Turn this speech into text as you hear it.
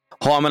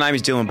Hi, my name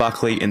is Dylan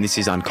Buckley and this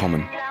is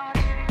Uncommon.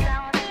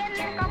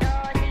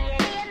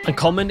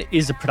 Uncommon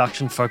is a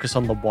production focused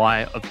on the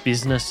why of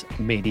business,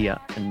 media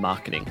and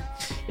marketing.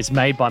 It's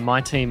made by my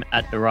team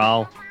at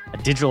Neural, a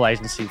digital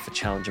agency for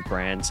challenger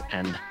brands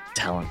and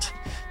talent.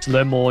 To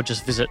learn more,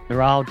 just visit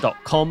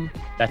neural.com.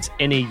 That's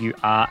NEURALLE.com.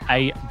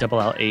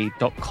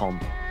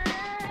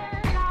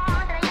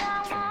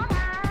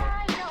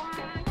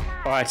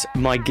 All right,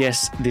 my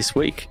guest this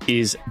week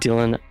is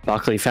Dylan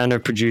Buckley, founder,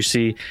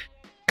 producer,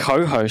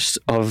 host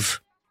of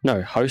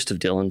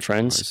Dylan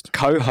Friends,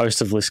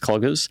 co-host of List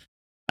Cloggers.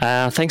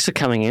 Thanks for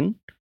coming in.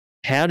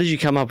 How did you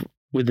come up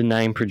with the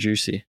name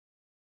Producer?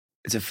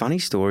 It's a funny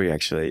story,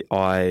 actually.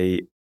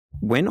 I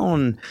went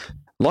on,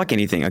 like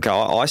anything, okay,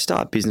 I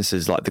start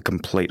businesses like the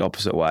complete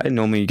opposite way.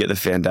 Normally you get the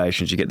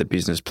foundations, you get the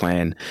business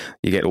plan,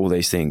 you get all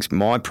these things.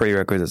 My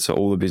prerequisites for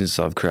all the business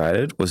I've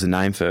created was the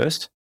name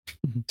first.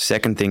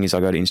 Second thing is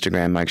I go to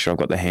Instagram, make sure I've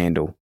got the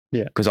handle.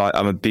 Yeah, because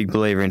I'm a big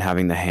believer in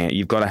having the hand.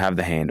 You've got to have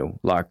the handle,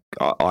 like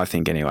I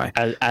think anyway.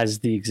 As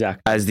the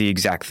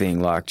exact thing,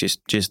 like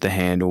just the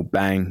handle,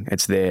 bang,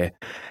 it's there.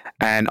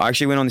 And I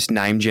actually went on this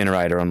name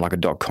generator on like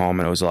a .com,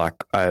 and it was like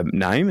a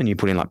name, and you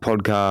put in like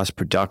podcast,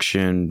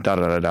 production,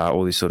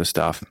 all this sort of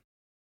stuff,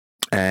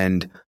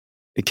 and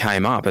it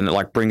came up, and it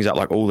like brings up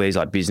like all these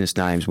like business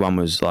names. One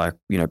was like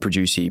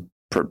Producer,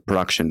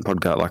 production,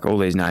 podcast, like all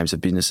these names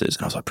of businesses,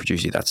 and I was like,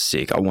 Producer, that's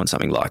sick. I want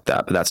something like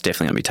that, but that's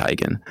definitely gonna be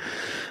taken.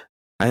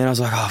 And then I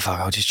was like, oh, fuck,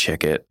 I'll just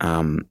check it. I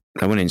went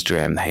to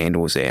Instagram, the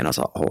handle was there, and I was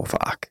like, oh,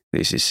 fuck,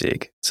 this is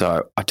sick.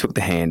 So I took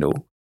the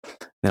handle,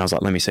 then I was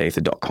like, let me see if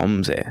the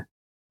 .com's there.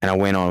 And I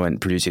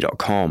went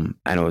producer.com,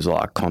 and it was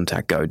like,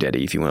 contact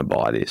GoDaddy if you want to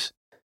buy this.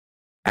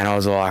 And I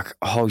was like,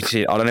 oh,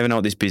 shit, I don't even know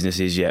what this business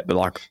is yet, but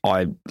like,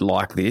 I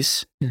like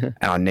this, and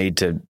I need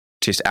to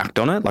just act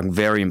on it, like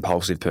very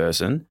impulsive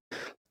person.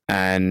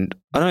 And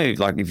I don't know,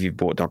 like, if you've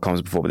bought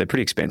 .coms before, but they're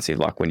pretty expensive,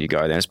 like, when you go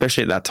there. And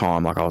especially at that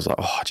time, like, I was like,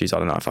 oh, geez, I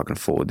don't know if I can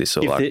afford this.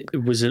 Or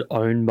was it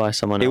owned by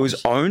someone else? It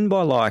was owned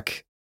by,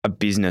 like, a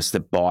business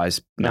that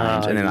buys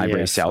names and then they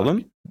resell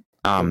them.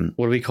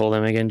 What do we call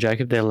them again,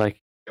 Jacob? They're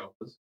like...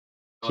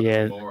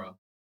 Yeah.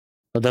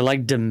 They're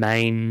like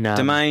domain...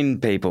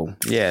 domain people.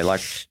 Yeah,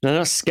 like... They're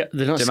not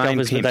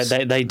scalpers,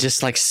 but they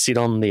just, like, sit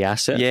on the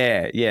asset.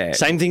 Yeah, yeah.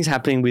 Same thing's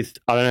happening with...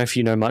 I don't know if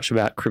you know much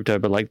about crypto,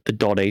 but, like,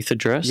 the .eth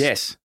address.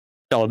 Yes.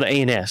 Oh, the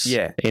ENS.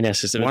 Yeah. ENS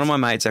system. One of my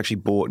mates actually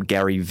bought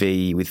Gary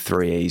V with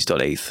 3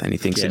 E's.eth, and he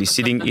thinks that he's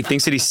sitting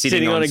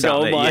on a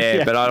gold mine.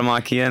 Yeah, but I'm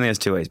like, he only has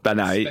 2 E's. But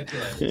no,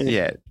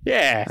 yeah.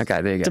 Yeah.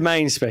 Okay, there you go.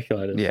 Domain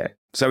speculator. Yeah.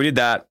 So we did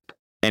that.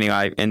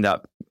 Anyway, end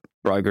up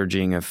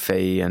brokeraging a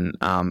fee and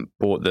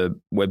bought the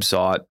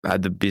website,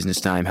 had the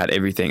business name, had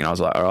everything. And I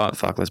was like, all right,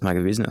 fuck, let's make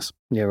a business.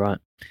 Yeah, right.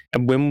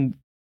 And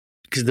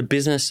because the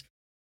business,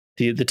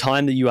 the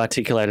time that you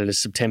articulated as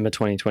September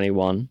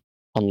 2021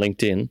 on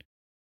LinkedIn,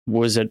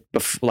 was it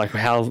like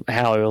how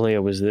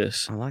earlier was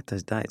this? I like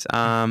those dates.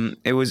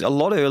 It was a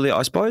lot earlier.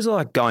 I suppose,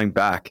 like, going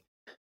back,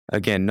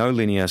 again, no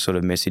linear sort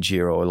of message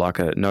here, or like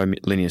no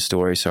linear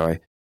story,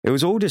 sorry. It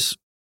was all just,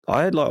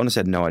 I had, like,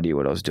 honestly had no idea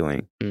what I was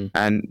doing.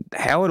 And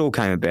how it all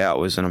came about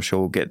was, and I'm sure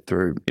we'll get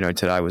through,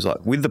 today, was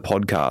like with the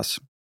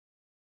podcast.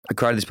 I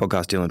created this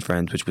podcast, Dylan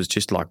Friends, which was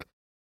just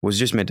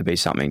meant to be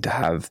something to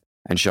have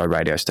and show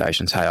radio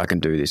stations, hey, I can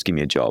do this, give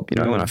me a job,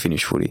 when I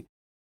finish footy.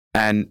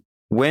 And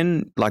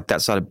when like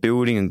that started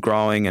building and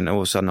growing, and all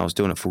of a sudden I was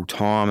doing it full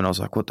time, and I was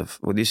like, well,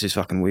 this is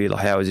fucking weird.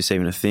 Like, how is this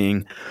even a thing?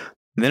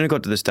 And then it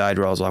got to the stage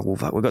where I was like, well,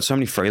 fuck, we've got so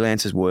many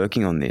freelancers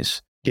working on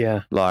this.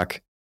 Yeah.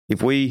 Like,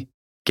 if we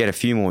get a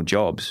few more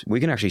jobs,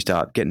 we can actually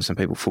start getting some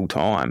people full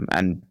time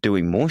and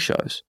doing more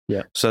shows.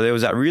 Yeah. So there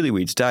was that really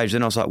weird stage.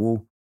 Then I was like,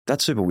 well,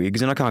 that's super weird,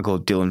 because then I can't call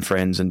it Dylan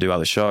Friends and do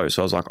other shows.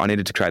 So I was like, I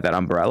needed to create that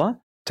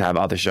umbrella to have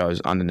other shows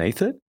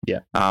underneath it. Yeah.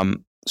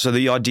 So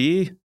the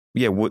idea...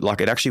 yeah, like,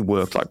 it actually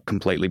worked like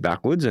completely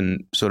backwards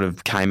and sort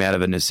of came out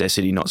of a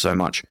necessity, not so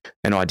much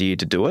an idea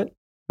to do it.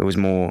 It was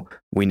more,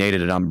 we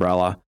needed an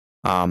umbrella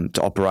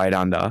to operate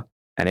under,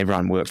 and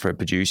everyone worked for a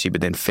producer,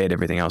 but then fed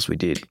everything else we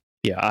did.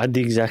 Yeah, I had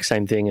the exact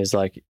same thing as,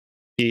 like,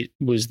 it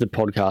was the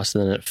podcast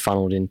and then it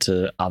funneled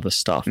into other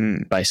stuff,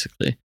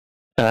 basically.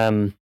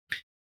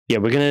 Yeah,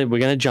 we're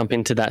gonna jump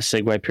into that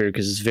segue period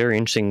because it's very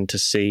interesting to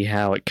see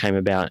how it came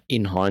about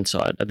in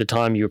hindsight. At the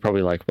time, you were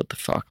probably like, "What the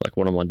fuck? Like,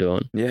 what am I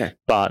doing?" Yeah,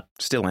 but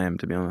still am,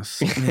 to be honest.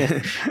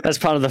 That's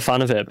part of the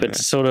fun of it. But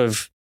sort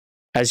of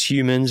as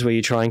humans, where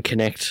you try and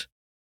connect,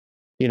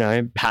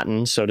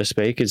 patterns, so to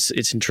speak, it's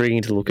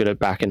intriguing to look at it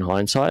back in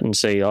hindsight and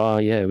see, oh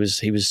yeah,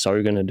 he was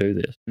so going to do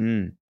this.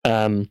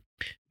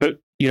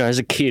 But as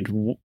a kid,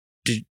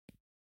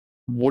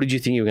 what did you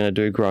think you were going to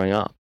do growing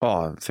up?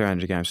 Oh,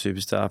 300 game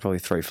superstar, probably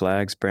 3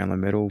 flags, Brownlow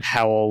medal.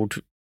 How old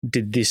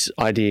did this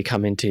idea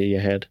come into your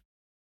head?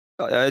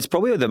 It's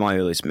probably my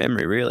earliest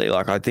memory, really.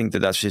 Like, I think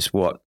that's just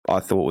what I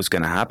thought was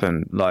going to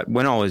happen. Like,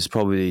 when I was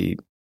probably...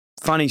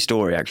 Funny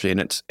story, actually,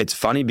 and it's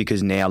funny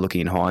because now, looking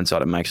in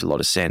hindsight, it makes a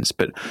lot of sense.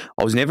 But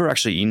I was never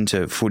actually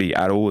into footy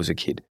at all as a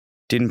kid.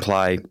 Didn't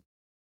play,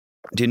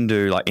 didn't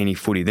do like any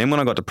footy. Then when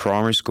I got to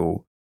primary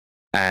school,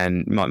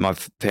 and my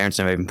parents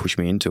never even pushed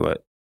me into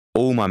it,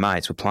 all my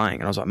mates were playing.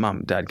 And I was like,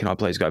 Mum, Dad, can I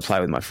please go play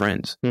with my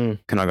friends? Mm.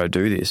 Can I go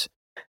do this?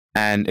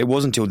 And it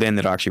wasn't until then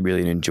that I actually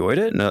really enjoyed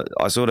it. And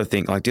I sort of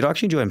think, like, did I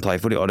actually enjoy and play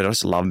footy? Or did I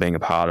just love being a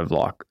part of,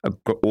 like, an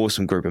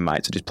awesome group of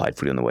mates that just played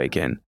footy on the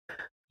weekend?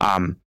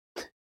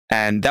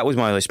 And that was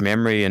my earliest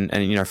memory. And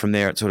you know, from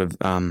there it sort of,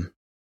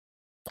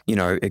 you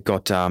know, it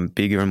got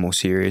bigger and more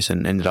serious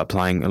and ended up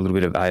playing a little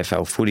bit of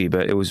AFL footy.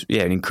 But it was,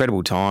 an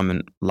incredible time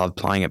and loved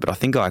playing it. But I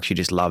think I actually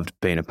just loved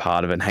being a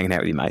part of it and hanging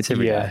out with your mates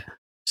every day.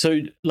 So,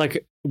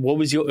 like, what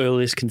was your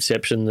earliest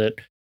conception that,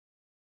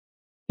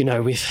 you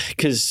know,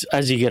 because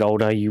as you get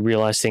older, you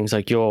realize things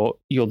like you're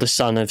the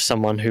son of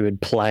someone who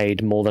had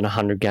played more than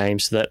 100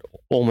 games, so that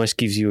almost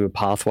gives you a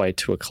pathway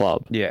to a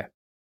club. Yeah.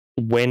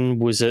 When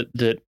was it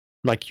that,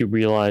 like, you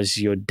realize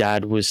your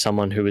dad was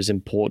someone who was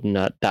important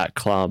at that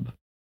club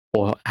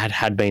or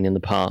had been in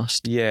the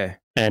past? Yeah.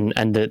 And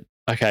that,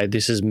 okay,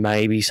 this is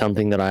maybe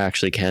something that I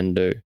actually can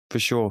do. For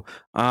sure.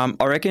 I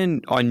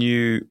reckon I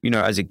knew, you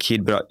know, as a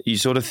kid, but you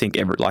sort of think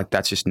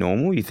that's just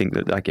normal. You think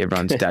that, like,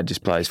 everyone's dad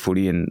just plays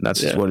footy and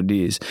that's just what it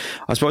is.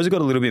 I suppose it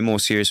got a little bit more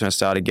serious when I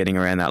started getting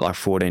around that, like,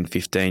 14,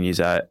 15 years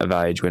of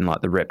age, when,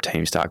 like, the rep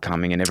teams start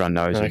coming and everyone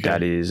knows who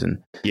dad is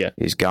and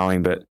is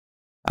going. But,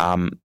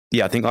 I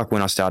think, like,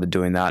 when I started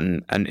doing that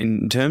and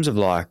in terms of,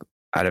 like,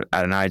 at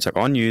an age, like,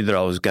 I knew that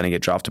I was going to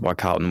get drafted by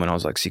Carlton when I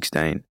was, like,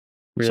 16.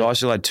 Really? So I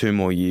still had 2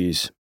 more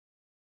years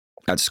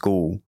at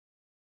school,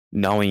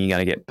 knowing you're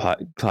going to get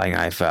playing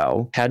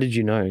AFL. How did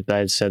you know they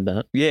had said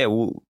that? Yeah,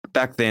 well,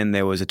 back then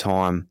there was a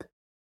time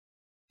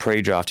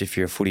pre-draft, if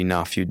you're a footy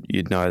nuff,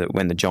 you'd know that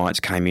when the Giants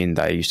came in,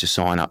 they used to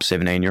sign up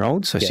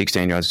 17-year-olds, so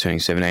 16-year-olds turning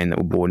 17 that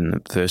were born in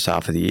the first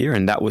half of the year,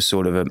 and that was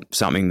sort of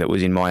something that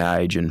was in my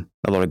age, and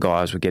a lot of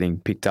guys were getting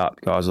picked up,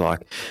 guys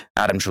like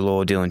Adam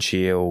Treloar, Dylan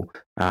Shiel,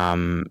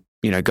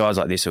 you know, guys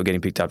like this were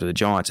getting picked up to the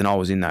Giants, and I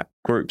was in that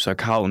group. So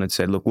Carlton had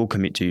said, look, we'll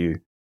commit to you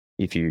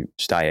if you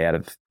stay out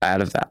of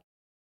that.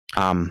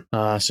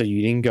 So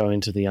you didn't go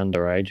into the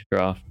underage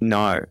draft?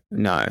 No.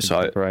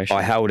 So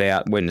I held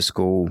out, went to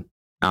school.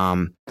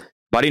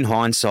 But in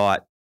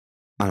hindsight,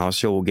 and I'm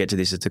sure we'll get to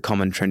this, it's a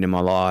common trend in my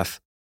life,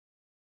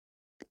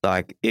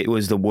 like, it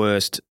was the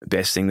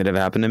best thing that ever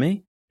happened to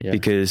me,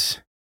 because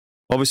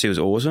obviously it was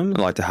awesome,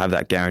 like, to have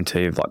that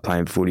guarantee of, like,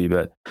 playing footy.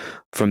 But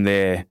from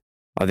there,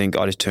 I think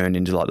I just turned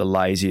into, like, the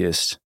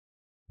laziest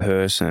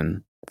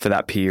person for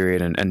that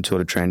period and sort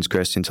of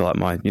transgressed into, like,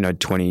 my, you know,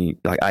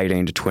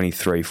 18 to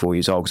 23, 4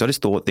 years old. Because I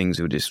just thought things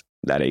were just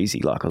that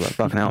easy. Like, I was like,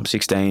 fucking hell, I'm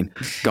 16,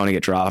 going to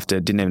get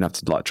drafted. Didn't even have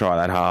to, like, try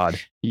that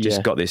hard.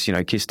 Just got this, you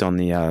know, kissed on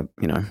the,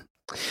 you know,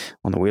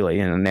 on the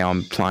willy. And now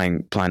I'm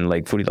playing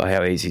league footy. Like,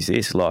 how easy is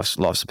this? Life's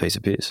a piece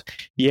of piss.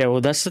 Yeah,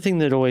 well, that's the thing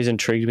that always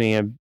intrigued me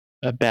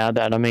about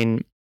that. I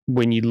mean,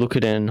 when you look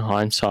at it in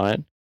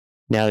hindsight,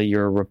 now that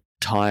you're a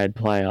retired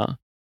player,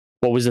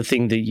 what was the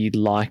thing that you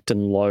liked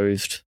and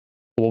loathed?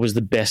 What was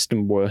the best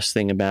and worst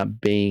thing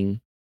about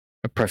being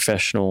a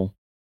professional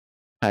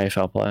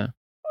AFL player?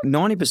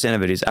 90%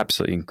 of it is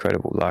absolutely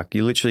incredible. Like,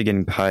 you're literally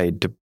getting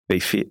paid to be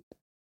fit.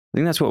 I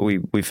think that's what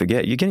we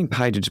forget. You're getting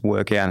paid to just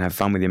work out and have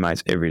fun with your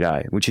mates every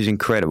day, which is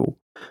incredible.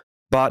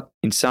 But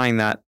in saying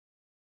that,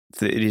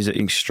 it is an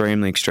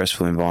extremely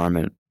stressful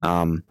environment.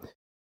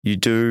 You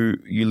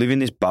live in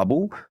this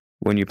bubble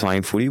when you're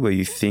playing footy where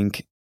you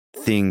think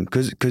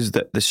because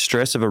the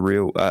stress of a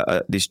real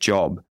this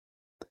job,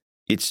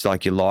 it's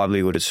like your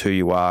livelihood, it's who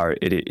you are.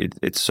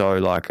 It's so,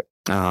 like,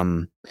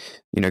 you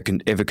know,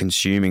 ever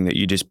consuming that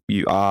you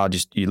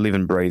live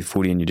and breathe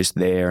footy and you're just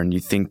there, and you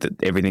think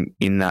that everything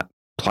in that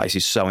place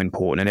is so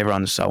important and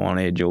everyone's so on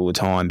edge all the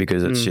time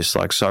because it's just,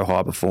 like, so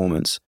high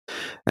performance.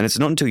 And it's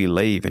not until you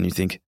leave and you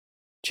think,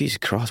 Jesus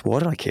Christ, why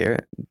did I care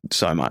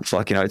so much?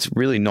 Like, you know, it's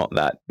really not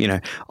that. You know,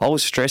 I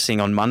was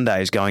stressing on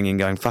Mondays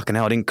going, fucking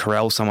hell, I didn't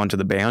corral someone to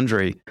the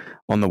boundary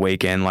on the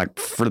weekend, like,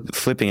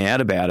 flipping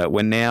out about it,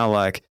 when now,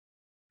 like,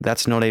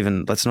 that's not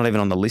even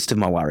on the list of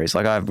my worries.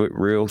 Like, I have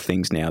real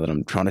things now that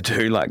I'm trying to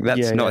do. Like,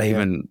 that's not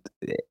even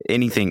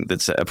anything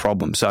that's a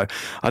problem. So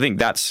I think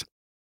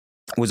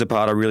was a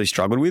part I really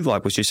struggled with,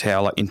 like, was just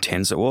how, like,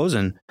 intense it was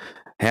and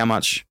how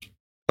much,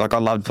 like, I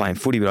loved playing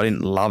footy, but I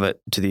didn't love it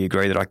to the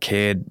degree that I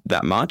cared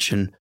that much.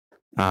 And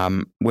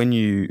when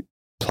you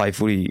play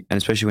footy, and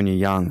especially when you're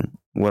young,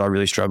 what I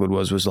really struggled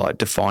was like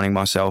defining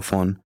myself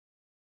on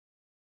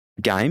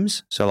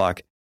games. So,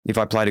 like, if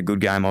I played a good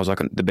game, I was like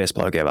the best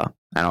bloke ever.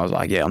 And I was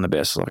like, yeah, I'm the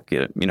best, like,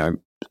 you know,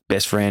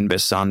 best friend,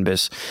 best son,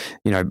 best,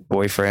 you know,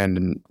 boyfriend,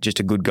 and just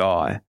a good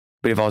guy.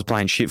 But if I was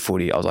playing shit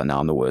footy, I was like, no,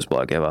 I'm the worst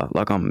bloke ever.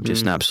 Like, I'm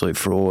just an absolute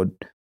fraud.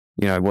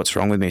 You know, what's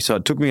wrong with me? So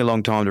it took me a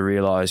long time to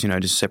realise, you know,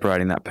 just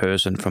separating that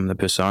person from the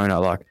persona,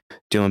 like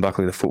Dylan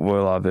Buckley, the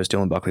footballer, versus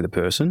Dylan Buckley, the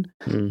person.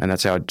 And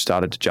that's how I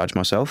started to judge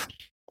myself.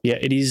 Yeah,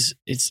 it is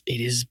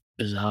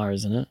bizarre,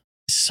 isn't it?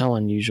 It's so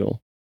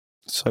unusual.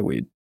 So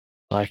weird.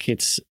 Like,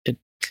 it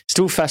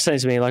still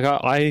fascinates me. Like,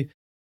 I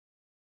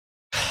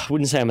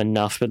wouldn't say I'm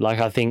enough, but, like,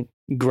 I think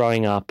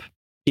growing up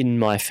in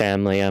my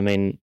family, I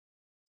mean,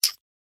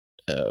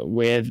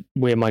 where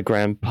my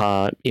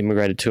grandpa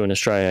immigrated to in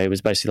Australia, it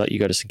was basically like you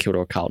go to St Kilda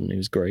or Carlton. He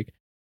was Greek,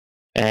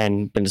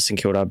 and been to St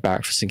Kilda,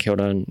 barrack for St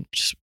Kilda, and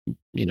just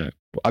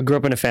I grew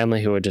up in a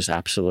family who were just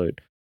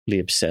absolutely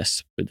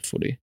obsessed with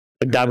footy.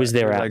 Like that was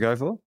their Who out. they go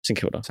for? St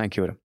Kilda. St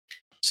Kilda.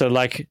 So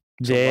like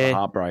It's a lot of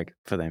heartbreak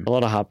for them. a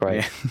lot of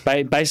heartbreak.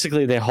 Yeah.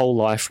 Basically, their whole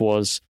life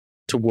was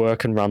to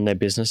work and run their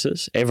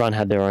businesses. Everyone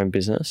had their own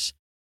business,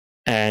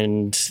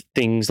 and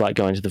things like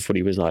going to the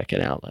footy was like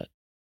an outlet.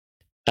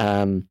 But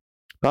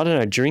I don't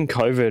know. During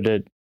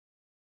COVID,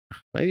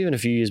 maybe even a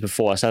few years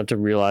before, I started to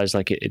realize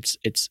like it's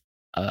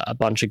a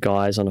bunch of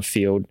guys on a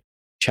field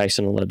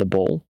chasing a leather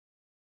ball.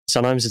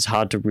 Sometimes it's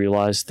hard to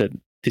realize that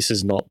this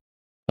is not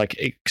like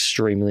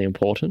extremely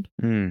important,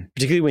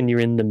 particularly when you're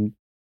in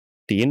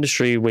the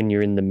industry, when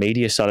you're in the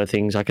media side of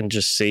things. I can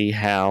just see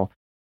how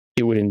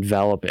it would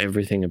envelop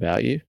everything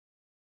about you.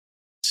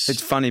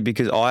 It's funny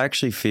because I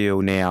actually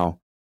feel now,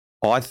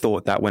 I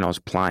thought that when I was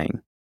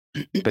playing,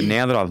 but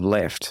now that I've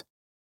left,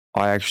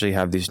 I actually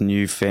have this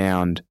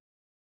newfound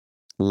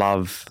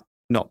love,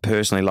 not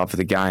personally love for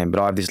the game,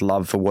 but I have this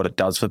love for what it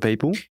does for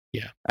people.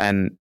 Yeah.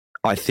 And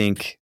I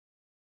think,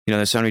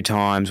 there's so many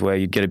times where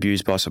you'd get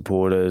abused by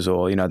supporters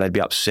or, they'd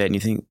be upset and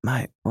you think,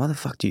 mate, why the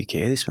fuck do you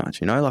care this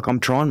much? Like I'm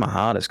trying my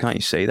hardest. Can't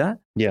you see that?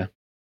 Yeah.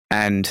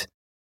 And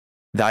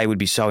they would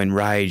be so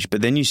enraged.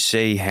 But then you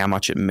see how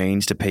much it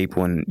means to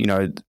people and,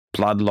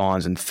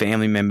 bloodlines and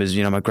family members.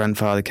 My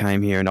grandfather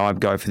came here and I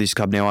go for this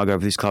club. Now I go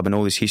for this club and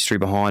all this history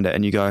behind it.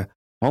 And you go,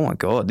 oh my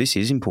God, this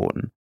is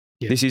important.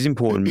 Yeah. This is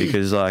important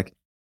because like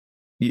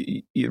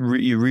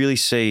you really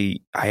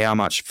see how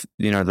much,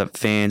 the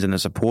fans and the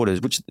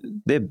supporters, which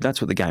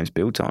that's what the game's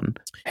built on,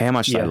 how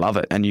much they love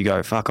it. And you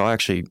go, fuck, I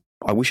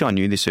wish I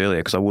knew this earlier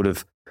because it would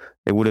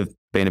have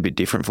been a bit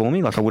different for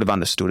me. Like I would have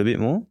understood a bit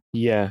more.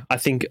 Yeah. I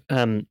think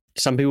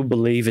some people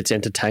believe it's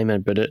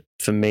entertainment, but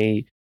for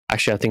me,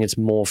 actually, I think it's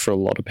more for a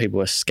lot of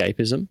people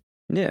escapism.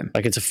 Yeah.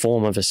 Like it's a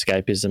form of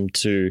escapism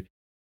to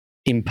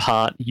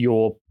impart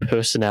your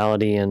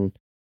personality. And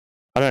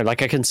I don't know,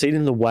 like I can see it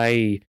in the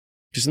way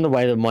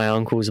that my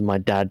uncles and my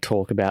dad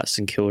talk about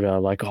St Kilda,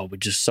 like, oh, we're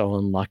just so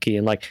unlucky,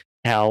 and like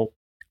how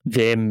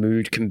their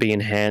mood can be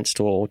enhanced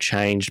or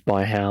changed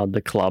by how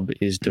the club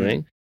is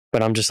doing.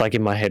 But I'm just like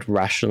in my head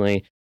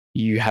rationally,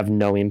 you have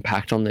no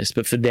impact on this.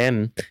 But for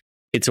them,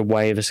 it's a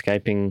way of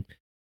escaping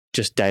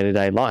just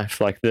day-to-day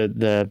life, like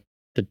the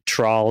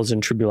trials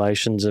and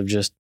tribulations of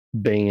just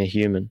being a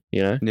human,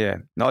 Yeah.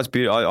 No, it's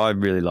beautiful. I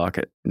really like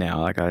it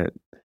now. Like I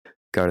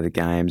go to the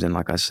games and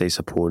like I see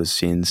supporters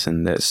since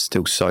and that's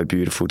still so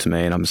beautiful to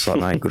me. And I'm just like,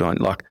 mate, good on.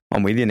 Like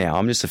I'm with you now.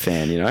 I'm just a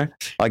fan,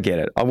 I get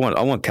it. I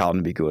want Carlton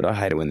to be good. I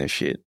hate it when they're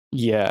shit.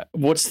 Yeah.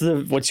 What's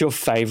your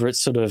favourite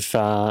sort of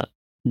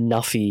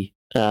nuffy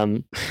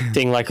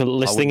thing? Like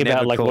let's think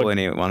about like what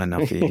anyone a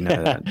nuffy,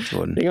 that,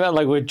 Jordan. Think about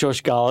like what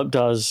Josh Garlop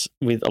does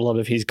with a lot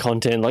of his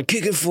content, like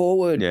kick it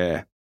forward.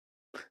 Yeah.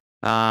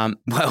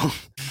 Well,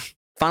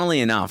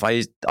 funnily enough,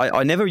 I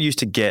never used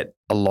to get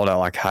a lot of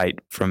like hate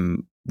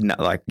from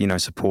like,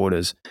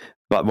 supporters.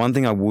 But one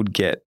thing I would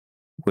get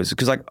was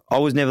because like I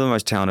was never the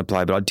most talented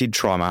player, but I did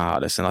try my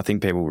hardest and I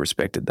think people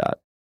respected that.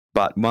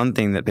 But one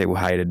thing that people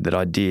hated that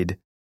I did,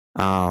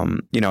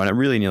 and it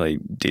really nearly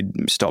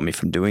did stop me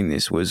from doing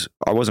this was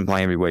I wasn't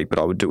playing every week, but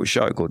I would do a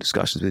show called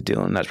Discussions with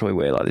Dylan. That's probably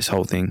where like this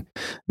whole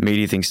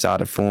media thing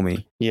started for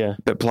me. Yeah.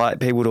 But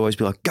people would always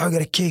be like, go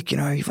get a kick,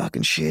 you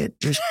fucking shit.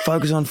 Just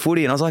focus on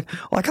footy. And I was like,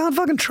 I can't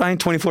fucking train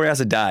 24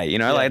 hours a day,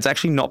 like it's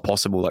actually not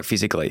possible, like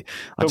physically.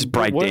 I just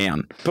break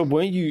down. But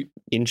weren't you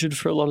injured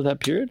for a lot of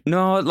that period?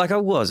 No, like I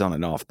was on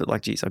and off, but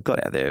like, geez, I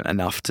got out there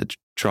enough to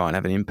try and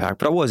have an impact.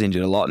 But I was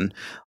injured a lot. And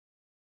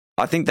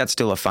I think that's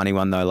still a funny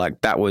one though.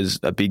 Like that was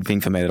a big thing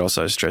for me that I was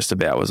so stressed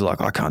about was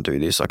like, I can't do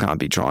this. I can't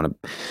be trying to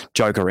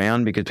joke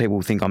around because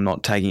people think I'm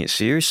not taking it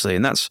seriously.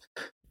 And that's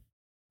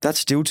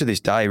still to this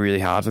day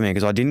really hard for me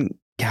because I didn't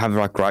have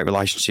like great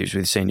relationships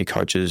with senior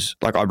coaches.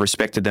 Like I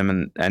respected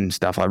them and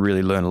stuff. I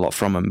really learned a lot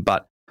from them,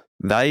 but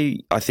they,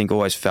 I think,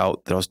 always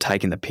felt that I was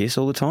taking the piss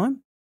all the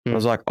time. I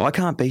was like, I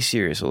can't be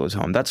serious all the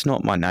time. That's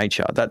not my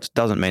nature. That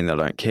doesn't mean that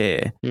I don't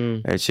care.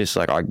 It's just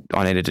like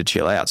I needed to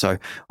chill out. So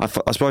I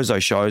suppose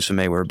those shows for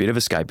me were a bit of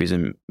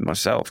escapism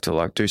myself to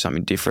like do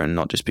something different and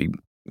not just be,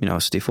 a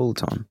stiff all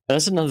the time.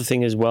 That's another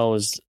thing as well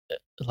is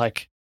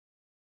like,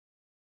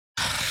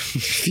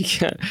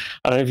 I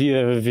don't know if you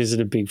ever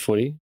visited Big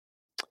Footy.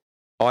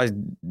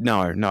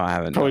 No, I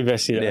haven't. Probably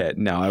best you don't. Yeah,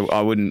 no, I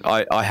wouldn't.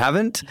 I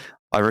haven't.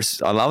 I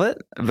love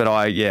it, but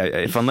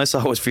unless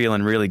I was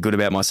feeling really good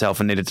about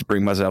myself and needed to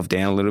bring myself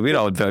down a little bit,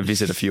 I would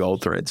visit a few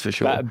old threads for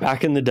sure.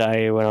 Back in the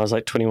day when I was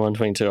like 21,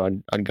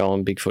 22, I'd go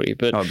on Big Footy.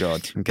 But oh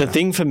God, okay. The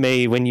thing for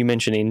me when you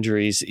mention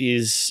injuries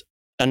is,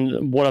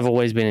 and what I've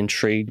always been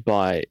intrigued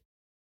by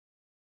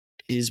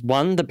is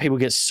one, that people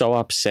get so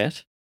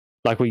upset,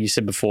 like what you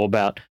said before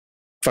about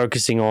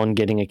focusing on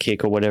getting a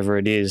kick or whatever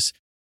it is.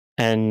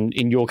 And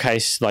in your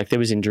case, like there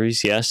was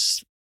injuries,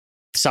 yes.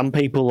 Some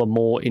people are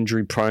more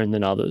injury prone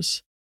than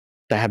others.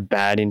 They have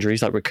bad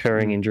injuries, like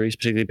recurring injuries,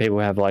 particularly people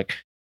who have like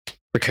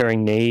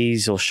recurring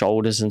knees or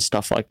shoulders and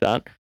stuff like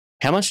that.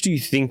 How much do you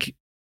think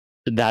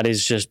that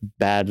is just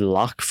bad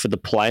luck for the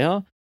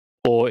player,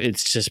 or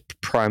it's just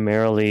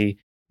primarily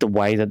the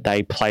way that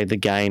they play the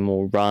game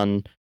or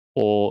run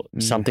or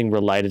something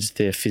related to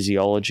their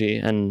physiology,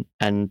 and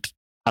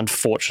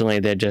unfortunately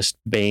their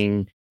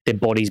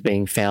body's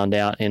being found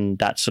out in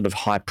that sort of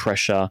high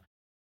pressure,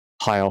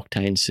 high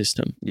octane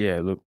system.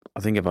 Yeah, look, I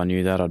think if I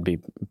knew that, I'd be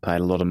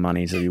paid a lot of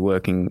money to be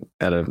working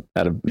at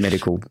a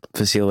medical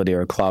facility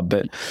or a club.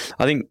 But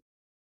I think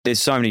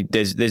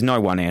there's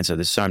no one answer.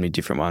 There's so many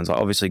different ones. Like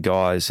obviously,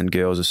 guys and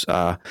girls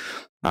are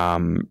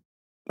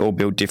all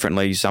built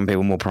differently. Some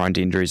people more prone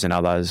to injuries than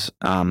others.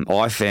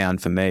 I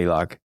found for me,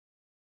 like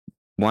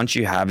once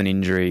you have an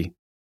injury,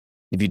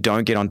 if you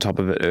don't get on top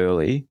of it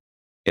early,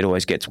 it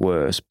always gets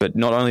worse. But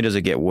not only does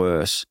it get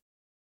worse,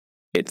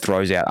 it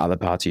throws out other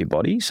parts of your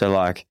body. So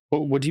like,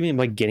 what do you mean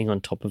by getting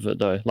on top of it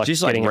though? Like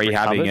just like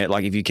rehabbing it.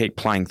 Like if you keep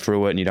playing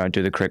through it and you don't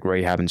do the correct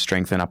rehab and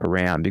strengthen up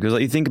around, because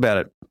like you think about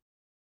it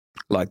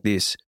like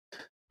this,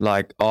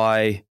 like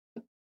I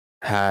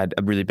had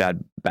a really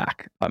bad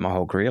back, like my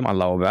whole career, my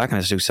lower back, and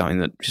it's still something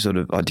that sort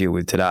of I deal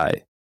with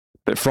today.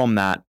 But from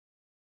that,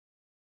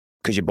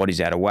 because your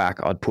body's out of whack,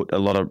 I'd put a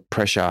lot of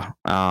pressure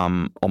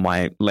on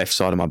my left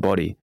side of my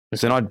body.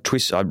 So then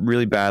I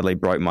really badly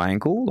broke my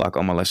ankle, like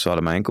on my left side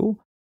of my ankle.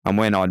 And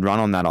when I'd run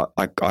on that,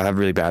 I have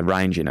really bad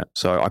range in it.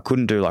 So I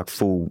couldn't do like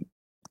full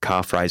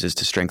calf raises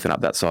to strengthen up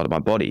that side of my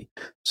body.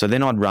 So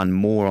then I'd run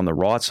more on the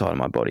right side of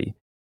my body.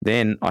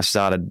 Then I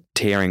started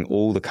tearing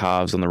all the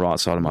calves on the right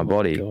side of my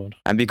body. God.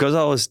 And because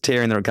I was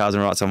tearing the calves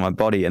on the right side of my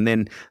body, and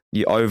then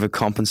you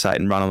overcompensate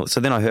and run on, so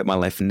then I hurt my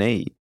left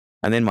knee.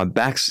 And then my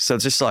back, so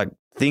it's just like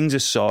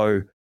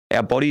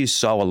our body is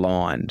so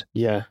aligned.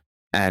 Yeah.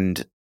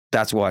 And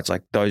that's why it's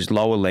like those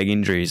lower leg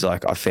injuries,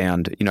 like I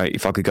found,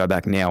 if I could go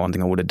back now, one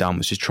thing I would have done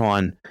was just try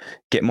and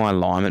get my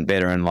alignment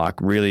better and like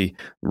really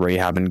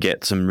rehab and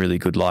get some really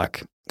good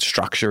like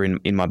structure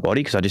in my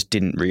body, because I just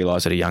didn't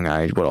realize at a young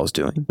age what I was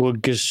doing. Well,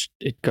 because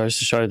it goes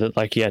to show that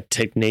like,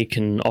 technique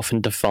can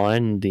often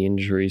define the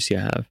injuries you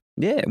have.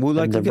 Yeah, well,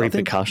 like the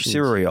repercussions.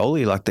 Cyril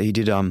Rioli, like he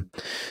did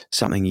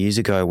something years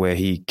ago where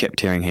he kept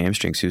tearing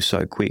hamstrings. He was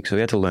so quick, so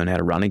he had to learn how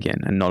to run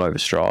again and not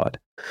overstride.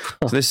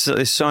 So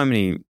there's so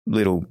many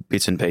little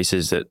bits and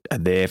pieces that are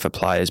there for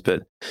players,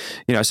 but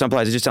some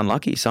players are just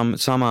unlucky. Some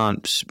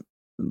aren't.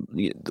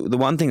 The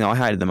one thing I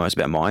hated the most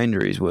about my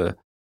injuries were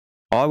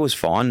I was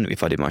fine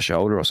if I did my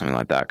shoulder or something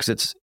like that,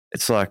 because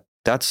it's like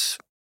that's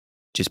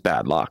just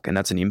bad luck and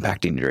that's an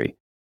impact injury.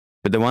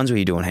 But the ones where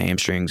you're doing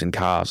hamstrings and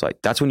calves, like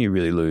that's when you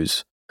really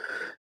lose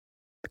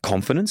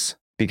confidence,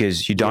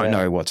 because you don't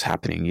know what's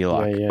happening. You're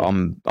like,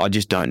 I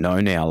just don't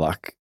know now.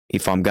 Like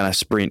if I'm going to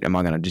sprint, am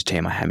I going to just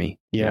tear my hammy?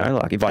 Yeah.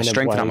 Like if I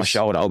strengthen up my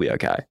shoulder, I'll be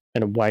okay.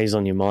 And it weighs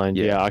on your mind.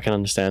 Yeah, I can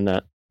understand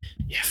that.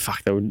 Yeah,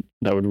 fuck, that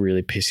would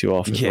really piss you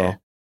off as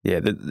well. Yeah,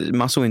 the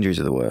muscle injuries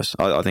are the worst.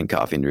 I think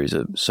calf injuries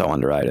are so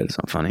underrated. It's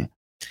not funny.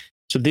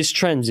 So this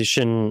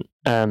transition,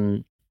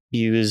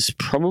 you was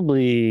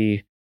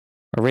probably,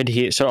 I read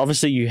here, so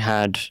obviously you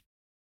had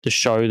the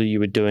show that you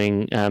were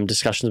doing,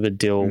 discussions with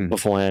Dill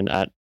beforehand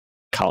at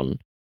Carlton.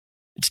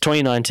 It's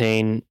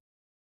 2018.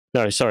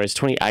 You're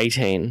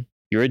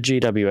at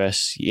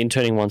GWS. You're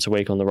interning once a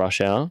week on the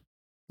Rush Hour.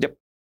 Yep.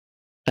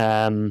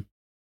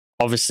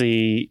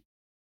 Obviously,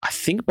 I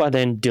think by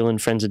then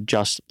Dylan Friends had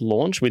just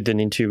launched with an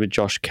interview with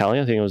Josh Kelly.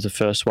 I think it was the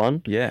first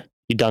one. Yeah.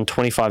 You'd done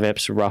 25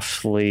 eps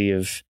roughly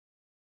of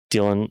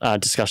Dylan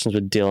discussions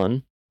with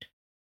Dylan.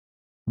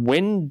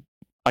 When,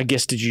 I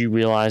guess, did you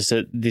realize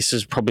that this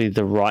is probably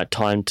the right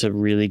time to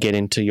really get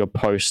into your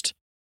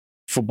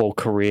post-football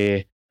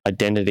career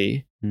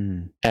identity?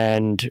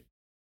 And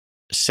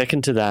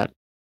second to that,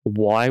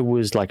 why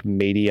was like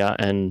media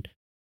and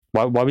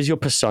why was your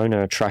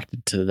persona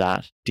attracted to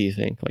that, do you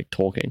think, like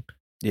talking?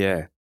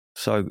 Yeah.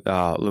 So,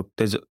 look,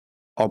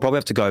 I'll probably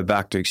have to go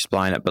back to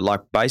explain it, but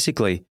like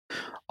basically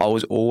I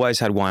was always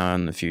had one eye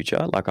on the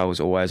future. Like I was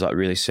always like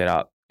really set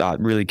up,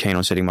 really keen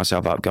on setting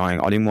myself up going.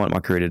 I didn't want my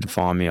career to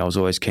define me. I was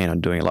always keen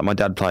on doing it. Like my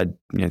dad played,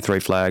 3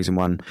 flags and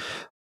won,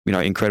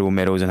 incredible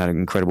medals and had an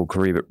incredible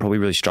career, but probably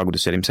really struggled to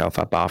set himself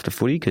up after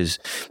footy because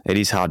it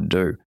is hard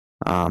to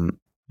do.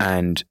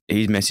 And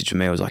his message to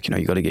me was like,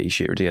 you got to get your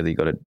shit together. You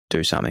got to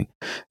do something.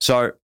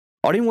 So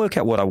I didn't work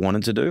out what I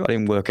wanted to do. I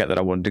didn't work out that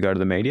I wanted to go to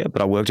the media,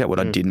 but I worked out what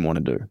I didn't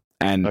want to do.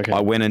 And I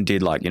went and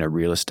did like,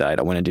 real estate.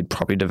 I went and did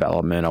property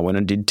development. I went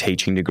and did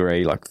teaching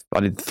degree. Like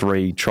I did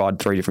tried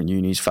 3 different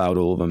unis, failed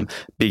all of them,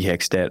 big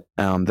HECS debt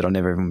that I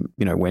never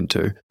even, went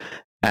to.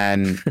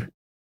 And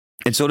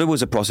it sort of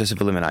was a process of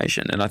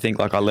elimination. And I think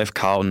like I left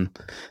Carlton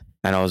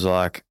and I was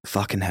like,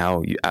 fucking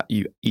hell,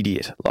 you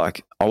idiot.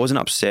 Like I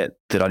wasn't upset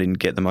that I didn't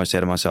get the most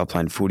out of myself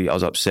playing footy. I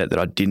was upset that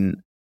I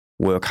didn't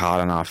work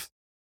hard enough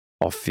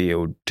off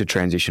field to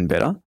transition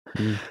better.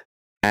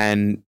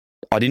 And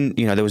I didn't,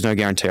 there was no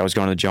guarantee I was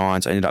going to the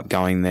Giants. I ended up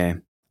going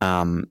there,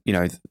 30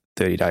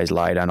 days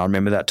later. And I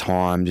remember that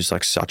time just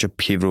like such a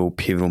pivotal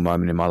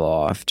moment in my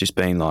life, just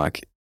being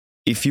like,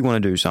 if you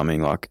want to do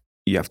something, like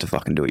you have to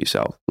fucking do it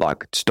yourself.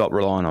 Like stop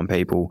relying on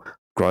people,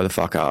 grow the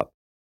fuck up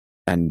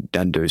and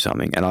do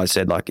something. And I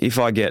said like, if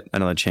I get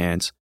another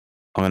chance,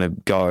 I'm going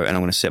to go and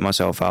I'm going to set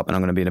myself up and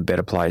I'm going to be in a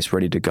better place,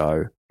 ready to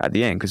go. at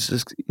the end,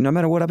 because no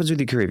matter what happens with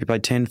your career, if you play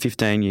 10,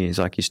 15 years,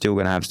 like you're still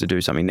going to have to do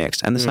something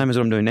next. And the same as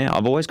what I'm doing now.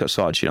 I've always got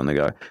side shit on the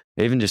go.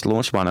 I even just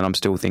launched one and I'm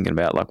still thinking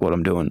about like what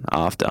I'm doing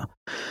after.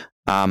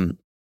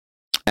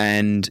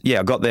 And yeah,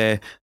 I got there.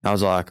 I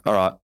was like, all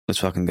right, let's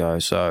fucking go.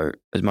 So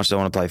as much as I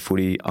want to play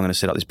footy, I'm going to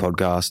set up this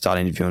podcast, start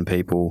interviewing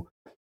people.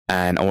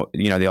 And,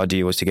 the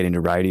idea was to get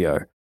into radio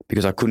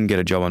because I couldn't get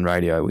a job on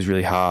radio. It was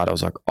really hard. I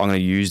was like, I'm going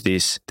to use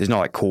this. There's no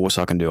like course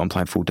I can do. I'm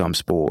playing full-time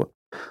sport.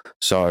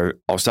 So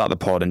I'll start the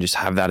pod and just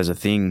have that as a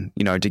thing,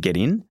 to get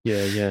in.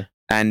 Yeah.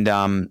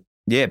 And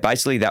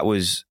basically that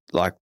was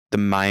like the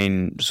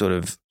main sort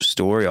of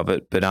story of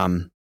it. But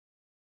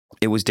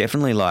it was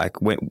definitely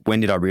like, when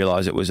did I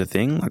realize it was a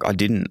thing? Like I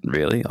didn't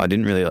really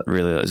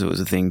realize it was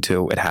a thing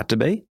till it had to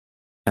be.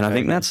 And I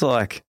think that's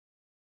like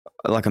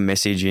a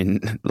message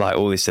in like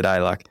all this today.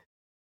 Like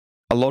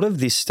a lot of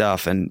this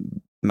stuff,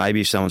 and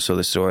maybe if someone saw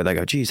the story, they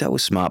go, geez, that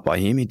was smart by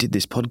him. He did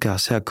this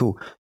podcast. How cool.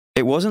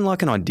 It wasn't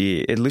like an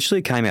idea. It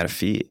literally came out of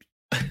fear.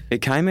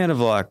 It came out of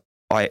like,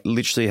 I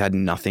literally had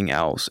nothing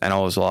else. And I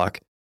was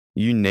like,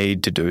 you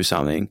need to do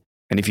something.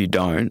 And if you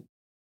don't,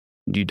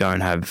 you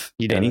don't have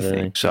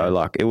anything. So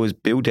like it was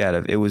built out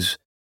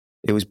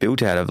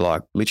of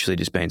like literally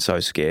just being so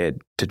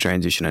scared to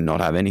transition and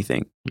not have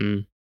anything.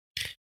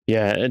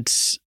 Yeah,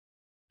 it's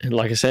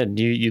like I said,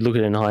 you look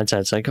at it in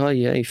hindsight, it's like, oh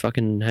yeah, he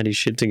fucking had his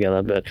shit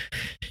together. But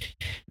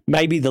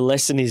maybe the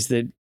lesson is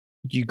that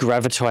you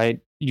gravitate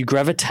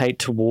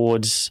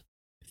towards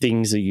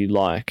things that you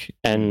like,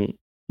 and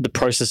the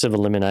process of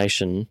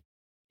elimination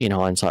in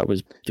hindsight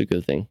was the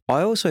good thing.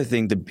 I also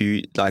think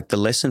the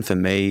lesson for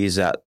me is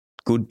that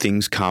good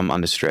things come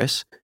under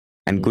stress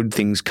and good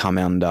things come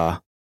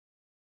under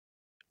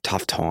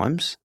tough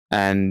times.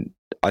 And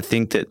I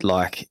think that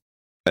like,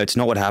 it's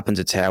not what happens,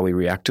 it's how we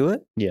react to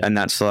it. Yeah. And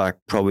that's like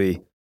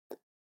probably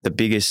the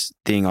biggest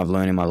thing I've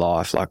learned in my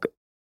life. Like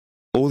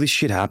all this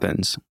shit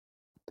happens,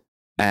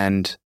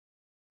 and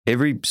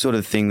every sort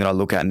of thing that I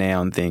look at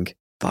now and think,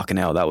 fucking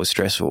hell, that was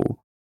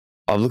stressful.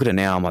 I look at it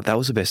now, I'm like, that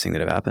was the best thing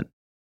that ever happened.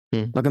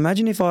 Like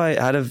imagine if I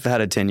had a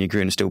 10-year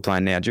career and still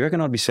playing now, do you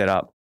reckon I'd be set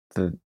up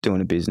for doing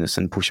a business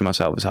and pushing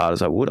myself as hard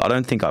as I would? I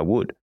don't think I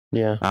would.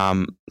 Yeah.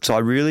 So I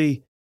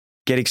really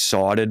get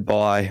excited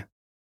by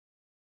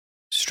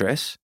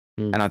stress.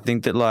 And I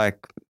think that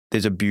like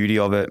there's a beauty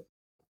of it.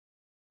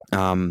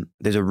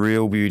 There's a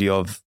real beauty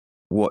of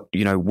what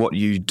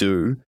you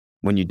do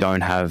when you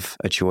don't have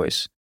a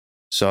choice.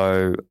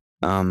 So,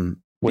 and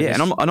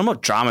I'm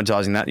not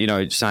dramatizing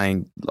that,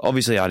 saying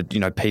obviously I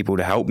had, people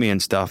to help me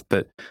and stuff,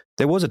 but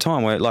there was a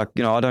time where like,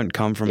 I don't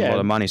come from a lot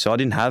of money. So I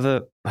didn't have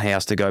a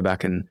house to go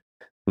back and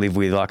live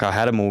with. Like I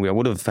had a mortgage. I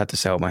would have had to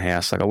sell my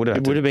house. Like it would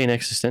have been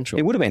existential.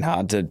 It would have been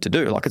hard to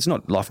do. Like it's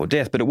not life or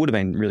death, but it would have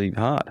been really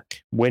hard.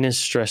 When is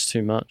stress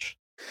too much?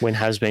 When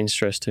has been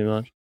stress too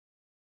much?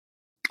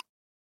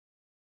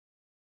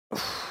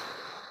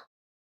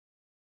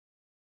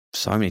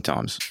 So many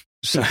times.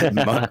 So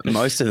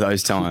most of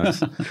those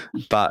times.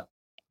 But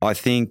I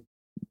think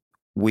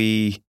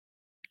we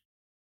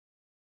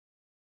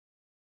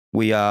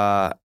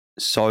are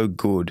so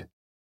good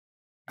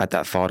at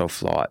that fight or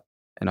flight.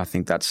 And I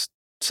think that's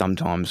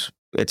sometimes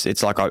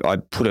it's like I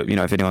put it,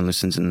 if anyone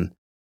listens and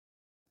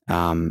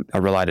I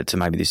relate it to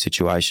maybe this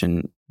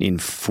situation in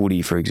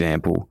footy, for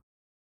example.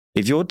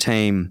 If your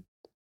team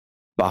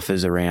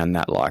buffers around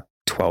that like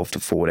 12th to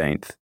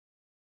 14th,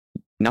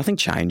 nothing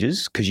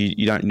changes because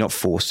you're not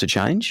forced to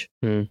change.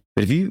 But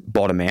if you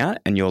bottom out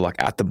and you're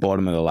like at the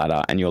bottom of the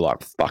ladder and you're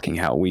like, fucking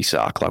hell, we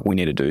suck, like we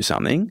need to do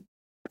something,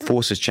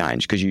 forces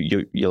change because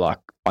you're like,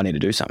 I need to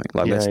do something.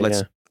 Like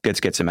let's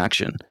get some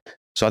action.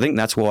 So I think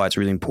that's why it's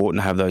really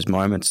important to have those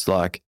moments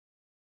like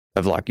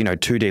of like, 2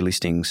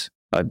 delistings.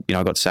 I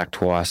got sacked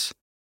twice,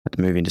 had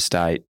to move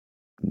interstate.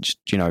 Just,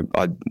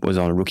 I was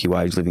on a rookie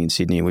wage living in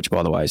Sydney, which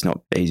by the way is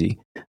not easy.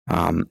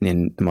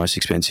 In the most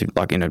expensive,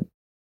 like in a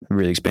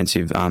really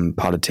expensive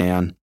part of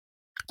town.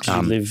 Did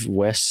you live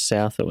west,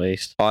 south, or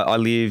east? I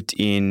lived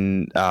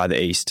in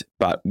the east,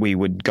 but we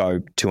would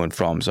go to and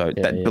from. So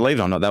believe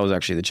it or not, that was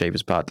actually the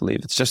cheapest part to live.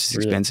 It's just as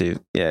expensive.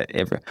 Yeah,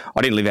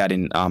 I didn't live out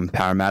in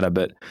Parramatta,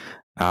 but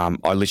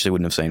I literally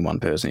wouldn't have seen one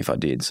person if I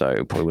did. So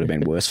it probably would have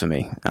been worse for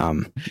me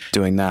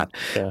doing that.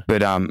 Yeah.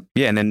 But and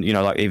then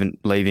like even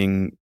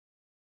leaving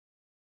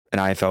an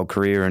AFL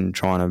career and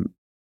trying to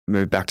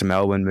move back to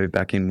Melbourne, move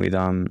back in with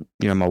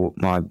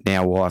my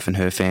now wife and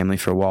her family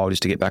for a while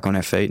just to get back on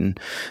our feet and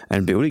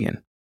build again.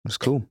 It was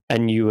cool.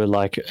 And you were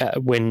like,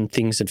 when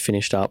things had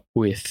finished up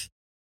with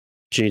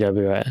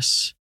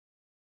GWS,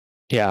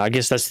 I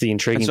guess that's the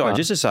intriguing part.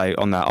 Just to say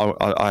on that,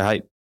 I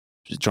hate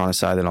trying to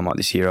say that I'm like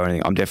this hero or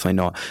anything. I'm definitely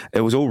not.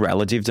 It was all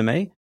relative to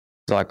me.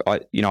 Like I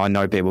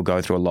know people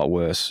go through a lot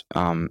worse,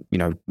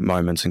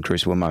 moments and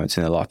crucible moments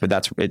in their life, but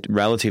that's it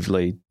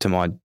relatively to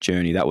my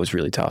journey. That was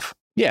really tough.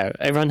 Yeah,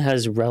 everyone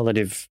has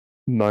relative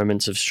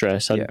moments of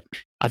stress.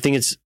 I think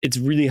it's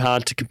really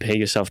hard to compare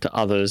yourself to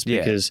others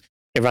because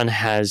everyone's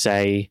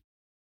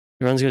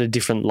got a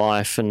different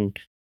life, and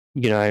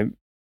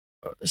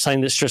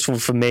saying that's stressful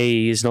for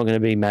me is not going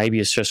to be maybe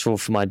as stressful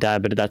for my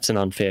dad, but that's an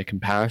unfair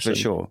comparison. For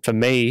sure. For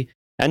me,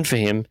 and for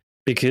him,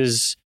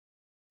 because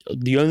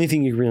the only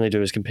thing you can really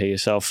do is compare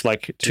yourself,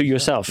 like to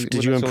yourself.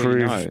 Did you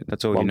improve?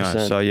 That's all you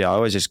know. So I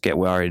always just get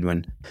worried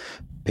when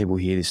people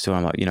hear this story.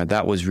 I'm like,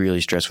 that was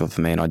really stressful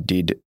for me, and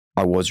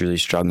I was really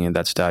struggling at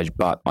that stage.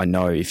 But I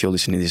know if you're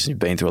listening to this and you've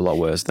been through a lot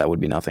worse, that would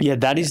be nothing. Yeah,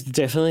 that is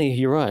definitely,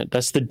 you're right.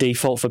 That's the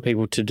default for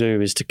people to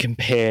do, is to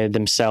compare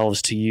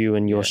themselves to you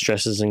and your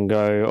stresses and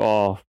go,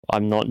 oh,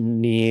 I'm not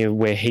near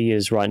where he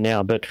is right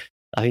now. But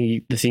I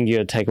think the thing you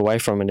got to take away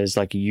from it is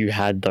like you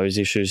had those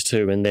issues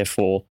too, and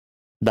therefore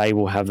they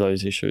will have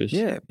those issues.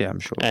 Yeah, I'm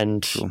sure.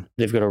 And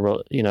they've got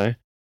to,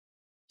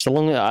 so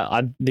long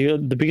as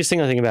the biggest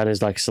thing I think about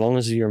is like, so long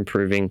as you're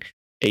improving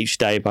each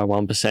day by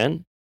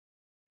 1%,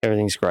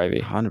 everything's gravy.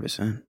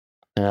 100%.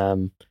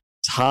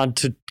 It's hard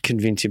to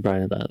convince your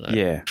brain of that, though.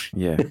 Yeah.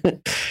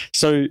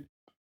 So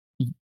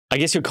I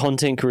guess your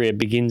content career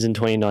begins in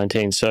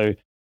 2019. So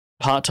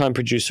part-time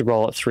producer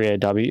role at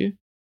 3AW.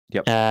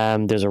 Yep.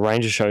 There's a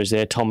range of shows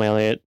there. Tom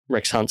Elliott,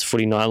 Rex Hunt's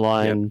Footy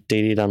Nightline,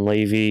 Dee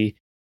Dunleavy.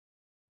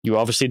 You're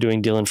obviously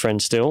doing Dylan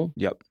Friend still.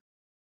 Yep.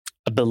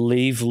 I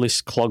believe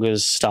List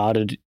Cloggers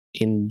started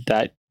in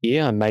that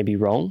year. I may be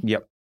wrong.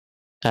 Yep.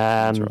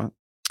 That's right.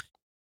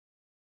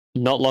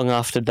 Not long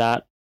after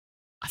that,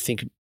 I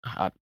think,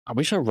 I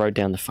wish I wrote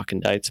down the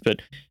fucking dates,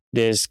 but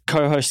there's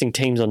co-hosting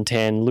Teams on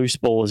 10, Loose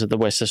Ballers at the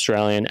West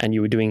Australian, and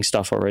you were doing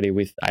stuff already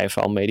with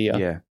AFL Media.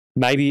 Yeah.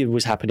 Maybe it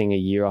was happening a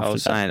year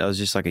after I was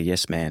just like a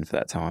yes man for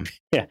that time.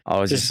 Yeah. I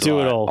was just do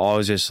it all. I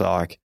was just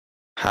like,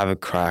 have a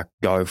crack,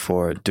 go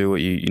for it, do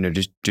what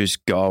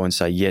just go and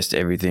say yes to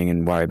everything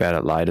and worry about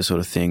it later sort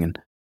of thing. And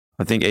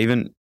I think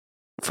even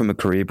from a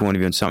career point of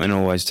view, and something I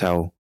always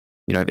tell,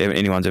 if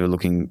anyone's ever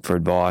looking for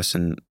advice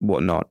and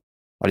whatnot,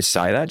 I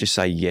just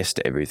say yes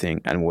to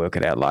everything and work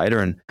it out later.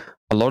 And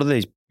a lot of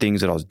these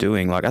things that I was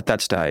doing, like at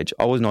that stage,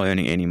 I was not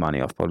earning any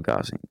money off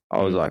podcasting.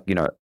 I was like,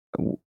 I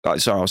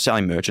was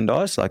selling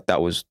merchandise, like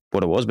that was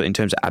what it was. But in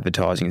terms of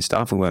advertising and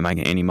stuff, we weren't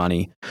making any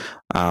money.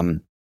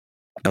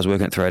 I was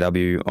working at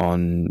 3AW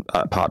on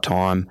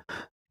part-time,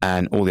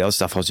 and all the other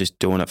stuff, I was just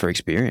doing it for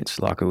experience.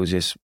 Like it was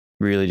just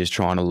really just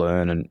trying to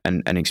learn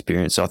and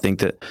experience. So I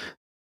think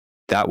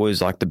that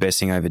was like the best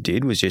thing I ever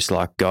did, was just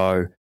like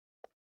go,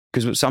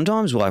 because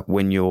sometimes like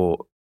when your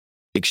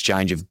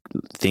exchange of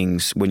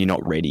things, when you're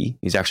not ready,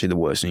 is actually the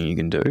worst thing you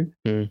can do.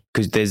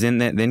 Because there's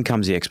then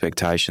comes the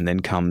expectation,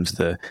 then comes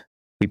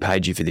we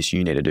paid you for this,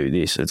 you need to do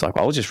this. It's like,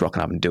 I was just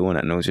rocking up and doing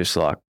it, and it was just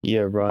like,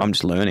 yeah, right, I'm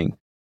just learning.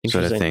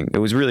 Sort of thing. It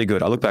was really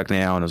good. I look back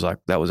now and I was like,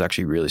 that was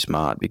actually really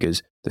smart,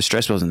 because the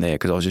stress wasn't there,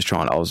 because I was just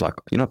I was like,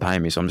 you're not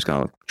paying me, so I'm just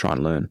going to try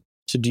and learn.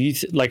 So do you,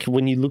 like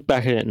when you look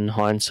back at it in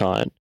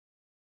hindsight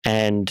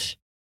and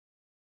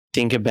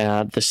think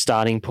about the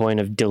starting point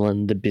of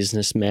Dylan, the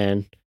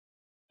businessman,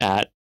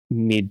 at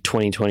mid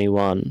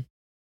 2021,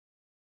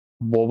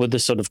 what were the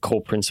sort of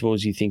core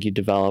principles you think you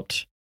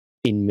developed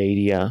in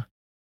media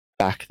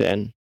back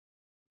then?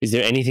 Is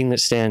there anything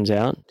that stands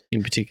out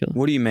in particular?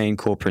 What do you mean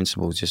core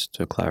principles, just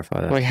to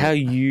clarify that? Like how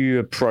you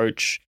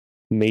approach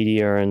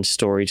media and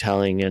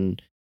storytelling and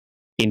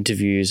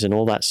interviews and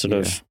all that sort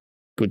of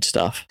good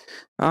stuff.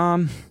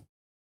 I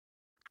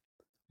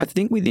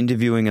think with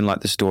interviewing and like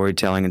the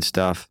storytelling and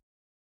stuff,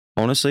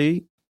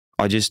 honestly,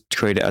 I just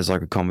treat it as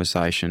like a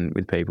conversation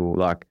with people.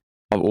 Like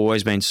I've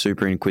always been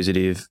super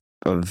inquisitive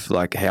of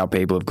like how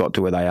people have got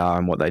to where they are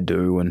and what they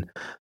do. And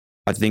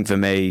I think for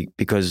me,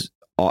 because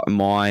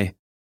my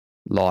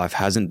life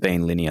hasn't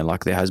been linear,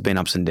 like there has been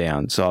ups and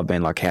downs. So I've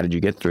been like, how did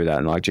you get through that?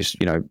 And like just,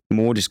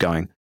 more just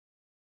going,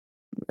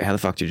 how the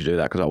fuck did you do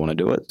that? Because I want to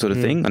do it, sort of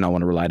thing. And I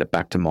want to relate it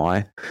back to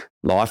my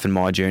life and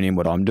my journey and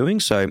what I'm doing.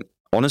 So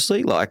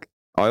honestly, like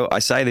I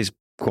say this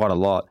quite a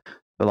lot,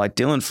 but like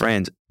Dylan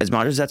Friends, as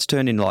much as that's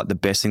turned into like the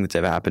best thing that's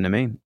ever happened to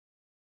me,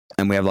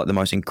 and we have like the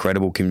most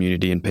incredible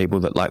community and people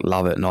that like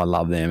love it, and I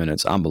love them, and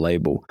it's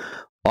unbelievable.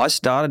 I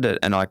started it,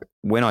 and like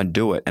when I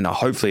do it, and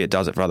hopefully it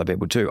does it for other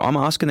people too, I'm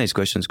asking these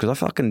questions because I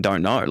fucking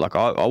don't know. Like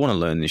I want to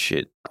learn this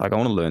shit. Like I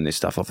want to learn this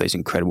stuff off these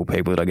incredible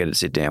people that I get to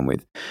sit down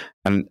with,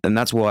 and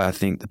that's why I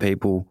think the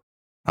people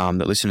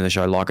that listen to the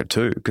show like it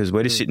too, because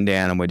we're just sitting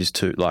down and we're just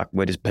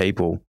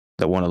people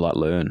that want to like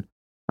learn,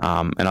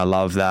 and I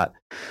love that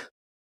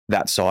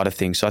side of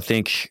things. So I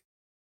think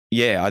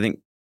the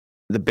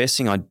best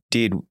thing I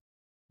did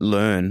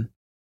learn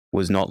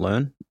was not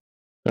learn.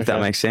 If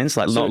that makes sense.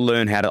 Like not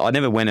learn how to, I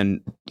never went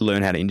and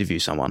learned how to interview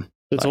someone.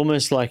 It's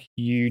almost like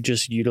you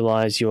just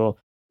utilize what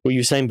you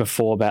were saying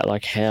before about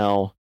like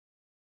how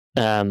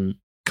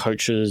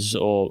coaches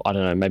or I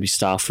don't know, maybe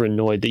staff were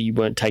annoyed that you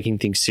weren't taking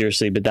things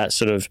seriously, but that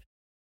sort of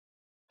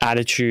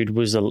attitude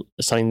was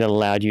something that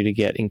allowed you to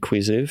get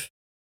inquisitive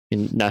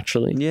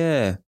naturally.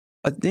 Yeah.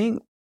 I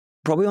think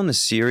probably on the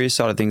serious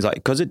side of things, like,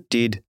 because it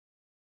did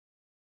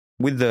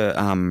with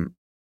the,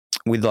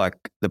 with like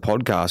the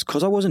podcast,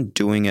 because I wasn't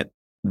doing it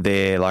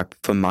there like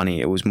for money.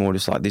 It was more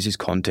just like, this is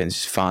content, this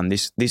is fun.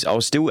 This I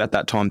was still at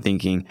that time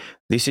thinking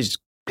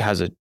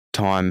has a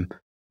timeline,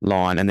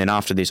 and then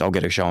after this I'll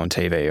get a show on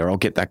TV or I'll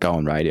get that go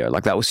on radio.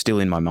 Like that was still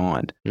in my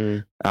mind.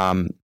 And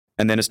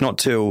then it's not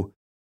till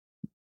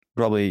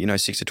probably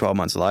 6 to 12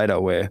 months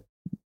later where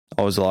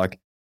I was like,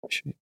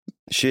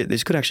 shit,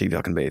 this could actually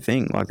fucking be a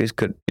thing. Like this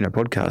could,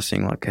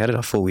 podcasting, like how did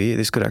I fall here?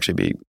 This could actually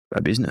be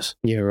a business.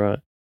 Yeah, right.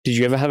 Did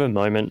you ever have a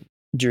moment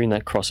during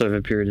that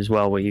crossover period as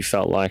well where you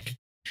felt like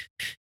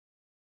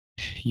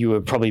you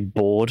were probably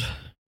bored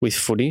with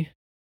footy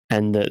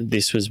and that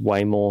this was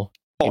way more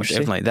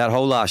interesting? Definitely. That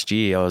whole last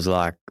year, I was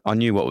like, I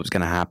knew what was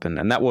going to happen.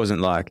 And that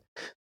wasn't like,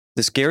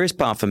 the scariest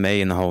part for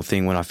me in the whole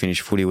thing when I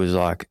finished footy was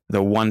like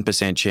the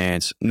 1%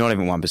 chance, not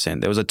even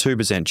 1%, there was a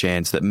 2%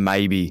 chance that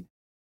maybe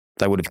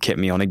they would have kept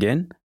me on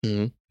again.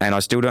 Mm-hmm. And I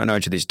still don't know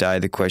to this day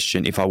the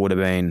question if I would have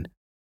been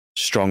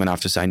strong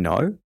enough to say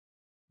no.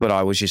 But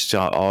I was just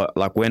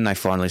like when they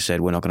finally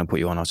said, we're not going to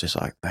put you on, I was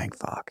just like, thank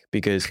fuck.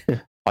 Because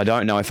I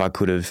don't know if I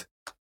could have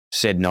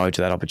said no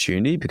to that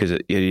opportunity because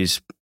it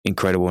is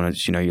incredible and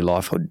it's, your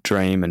lifehood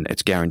dream and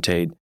it's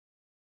guaranteed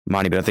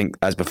money. But I think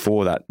as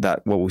before that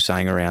what we were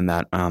saying around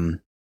that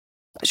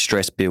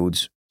stress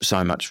builds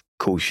so much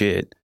cool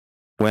shit.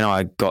 When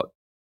I got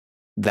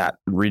got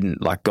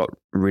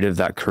rid of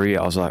that career,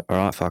 I was like, all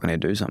right, fuck, I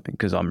need to do something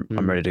because I'm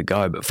ready to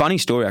go. But funny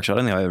story, actually, I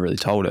don't think I ever really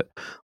told it,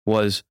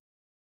 was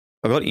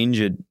I got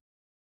injured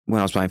when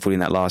I was playing footy in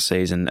that last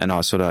season and I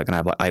was sort of going to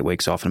have like 8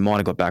 weeks off and might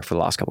have got back for the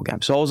last couple of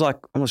games. So I was like,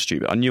 I'm not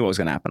stupid. I knew what was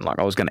going to happen. Like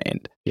I was going to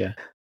end. Yeah.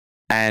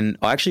 And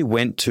I actually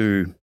went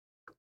to,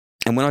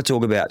 and when I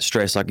talk about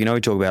stress, like, we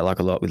talk about like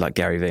a lot with like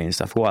Gary Vee and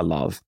stuff, who I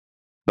love,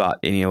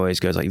 and he always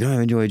goes like, if you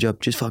don't enjoy your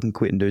job, just fucking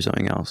quit and do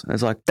something else. And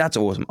it's like, that's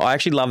awesome. I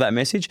actually love that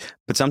message,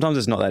 but sometimes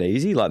it's not that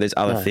easy. Like there's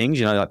other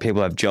things, like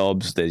people have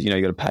jobs, there's,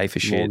 you got to pay for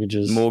shit,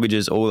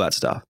 mortgages, all that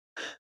stuff.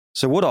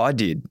 So what I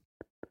did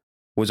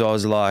was I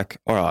was like,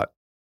 all right,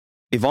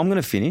 if I'm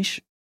going to finish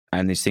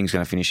and this thing's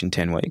going to finish in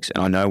 10 weeks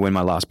and I know when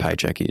my last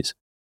paycheck is,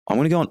 I'm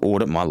going to go and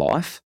audit my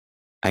life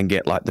and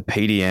get like the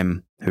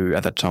PDM, who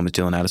at that time was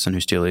Dylan Addison,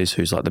 who still is,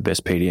 who's like the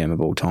best PDM of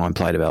all time,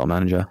 player development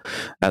manager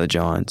at the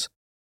Giants.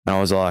 And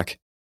I was like,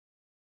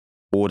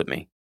 audit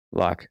me.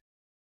 Like,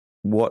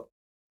 what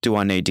do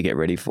I need to get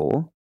ready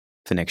for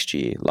next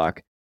year?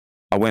 Like,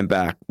 I went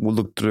back, we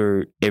looked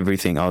through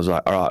everything. I was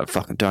like, all right,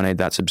 fucking don't need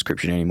that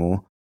subscription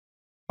anymore.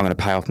 I'm going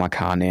to pay off my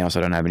car now so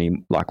I don't have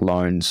any like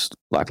loans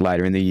like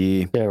later in the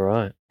year. Yeah,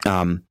 right.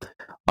 I'm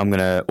going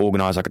to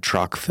organise like a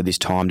truck for this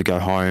time to go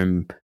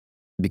home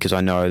because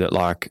I know that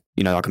like,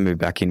 I can move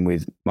back in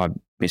with my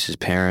missus'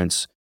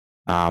 parents.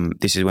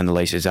 This is when the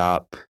lease is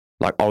up.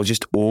 Like I was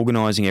just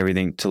organising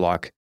everything to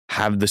like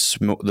have the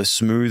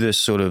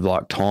smoothest sort of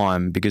like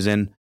time because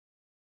then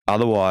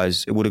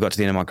otherwise it would have got to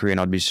the end of my career and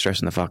I'd be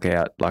stressing the fuck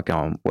out like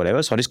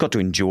whatever. So I just got to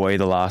enjoy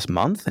the last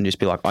month and just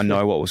be like, I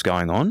know what was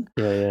going on.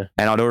 Yeah.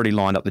 And I'd already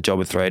lined up the job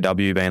with 3AW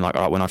being like,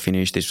 all right, when I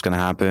finish, this was going to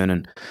happen.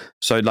 And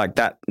so like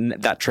that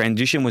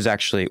transition was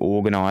actually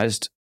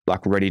organised,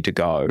 like ready to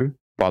go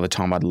by the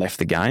time I'd left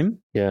the game.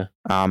 Yeah.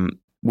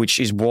 Which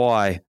is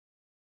why,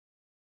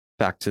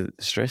 back to the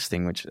stress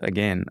thing, which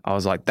again, I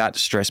was like, that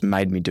stress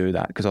made me do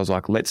that because I was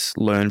like, let's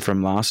learn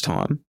from last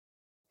time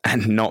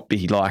and not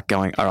be like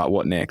going, all right,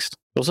 what next?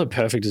 Also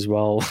perfect as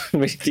well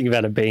when you think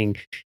about it being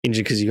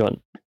injured because you got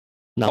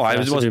nothing. I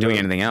wasn't doing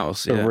anything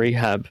else. The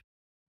rehab.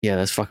 Yeah,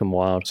 that's fucking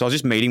wild. So I was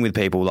just meeting with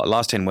people. Like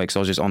last 10 weeks, I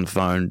was just on the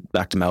phone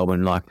back to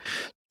Melbourne, like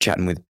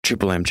chatting with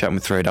Triple M, chatting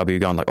with 3AW,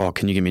 going like, oh,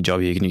 can you give me a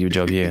job here? Can you give me a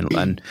job here?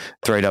 And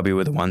 3AW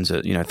were the ones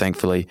that,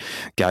 thankfully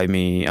gave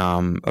me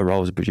a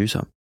role as a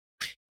producer.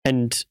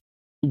 And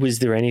was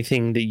there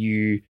anything that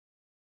you,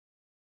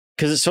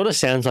 because it sort of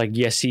sounds like,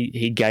 yes,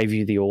 he gave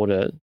you the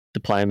order, the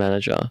player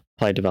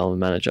development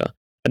manager.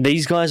 And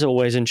these guys are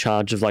always in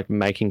charge of like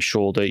making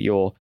sure that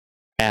you're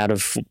out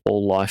of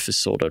football life is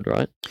sorted,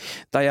 right?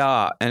 They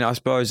are. And I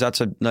suppose that's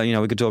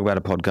we could talk about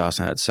a podcast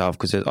in itself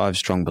because I have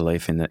strong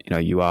belief in that,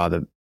 you are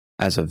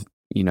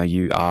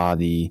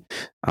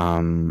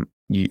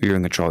you're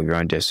in control of your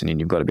own destiny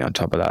and you've got to be on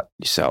top of that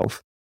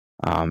yourself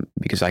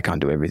because they can't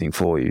do everything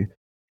for you.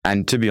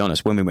 And to be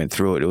honest, when we went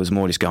through it, it was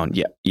more just going,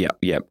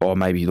 yep, or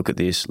maybe look at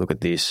this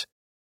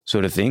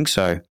sort of thing.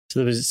 So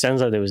it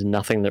sounds like there was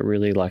nothing that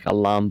really like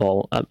alarm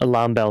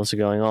bells are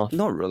going off.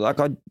 Not really,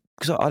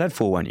 because I'd had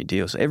 4 1-year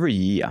deals. So every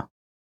year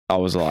I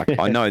was like,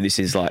 I know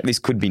this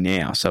could be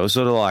now. So it was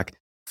sort of like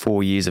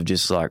 4 years of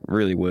just like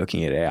really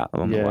working it out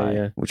along the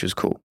way, which was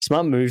cool.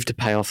 Smart move to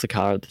pay off the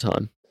car at the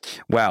time.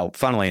 Well,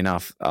 funnily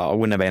enough, I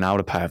wouldn't have been able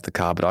to pay off the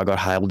car, but I got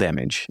hail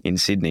damage in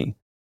Sydney.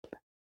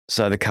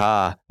 So the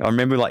car, I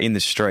remember like in the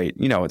street,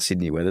 what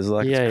Sydney weather's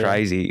like, it's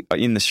crazy.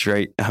 In the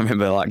street, I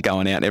remember like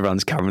going out and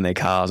everyone's covering their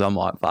cars. I'm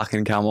like,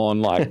 fucking come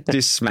on, like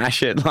just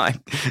smash it, like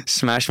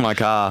smash my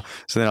car.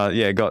 So then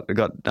I got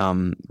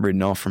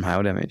ridden off from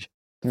hail damage.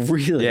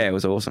 Really? Yeah, it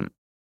was awesome.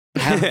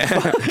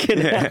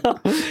 Hell?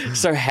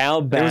 So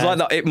how bad? It was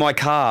like my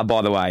car,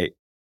 by the way,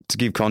 to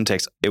give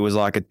context, it was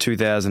like a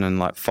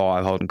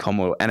 2005 Holden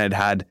Commodore and it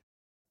had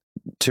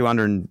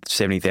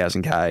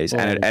 270,000 Ks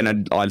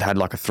I'd had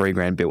like a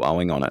 $3,000 bill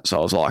owing on it. So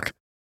I was like,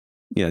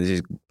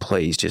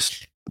 please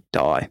just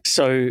die.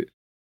 So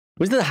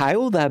was the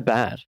hail that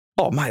bad?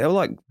 Oh mate, they were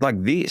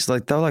like this,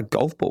 like they were like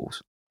golf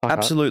balls. Okay.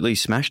 Absolutely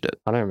smashed it.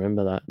 I don't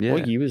remember that. Yeah.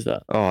 What year was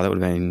that? Oh, that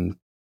would have been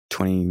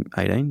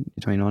 2018,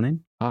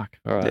 2019. Fuck.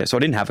 All right. Yeah, so I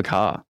didn't have a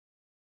car.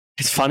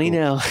 It's funny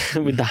now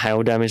with the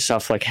hail damage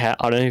stuff. Like, how,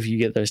 I don't know if you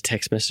get those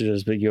text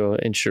messages, but your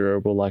insurer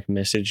will like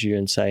message you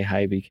and say,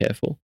 "Hey, be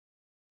careful."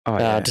 Oh,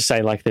 yeah. To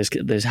say like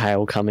there's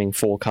hail coming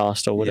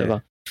forecast or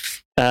whatever.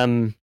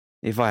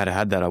 If I had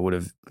had that, I would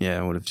have just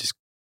Yeah, wouldn't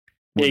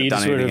you have just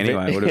done would anything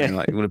have anyway. It would have been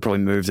like, would have probably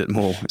moved it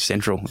more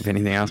central, if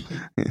anything else.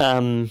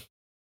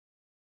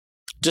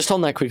 Just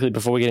on that quickly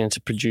before we get into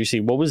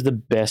Producy, what was the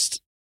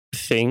best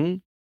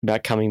thing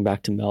about coming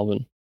back to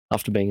Melbourne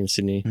after being in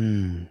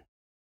Sydney?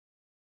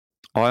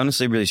 I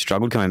honestly really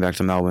struggled coming back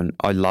to Melbourne.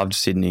 I loved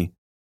Sydney.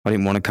 I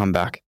didn't want to come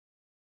back.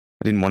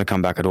 I didn't want to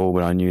come back at all,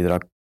 but I knew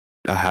that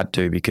I had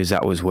to, because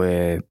that was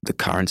where the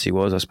currency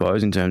was, I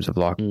suppose, in terms of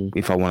like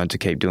if I wanted to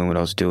keep doing what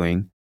I was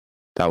doing,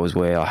 that was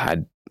where I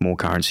had more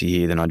currency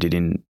here than I did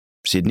in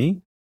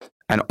Sydney.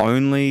 And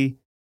only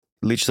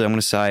literally, I'm going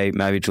to say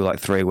maybe till like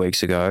 3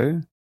 weeks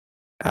ago,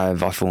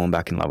 have I fallen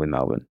back in love with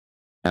Melbourne.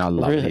 And I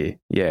love it here.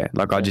 Yeah.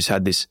 Like I just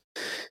had this,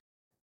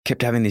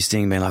 kept having this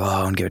thing being like, oh,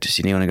 I want to go to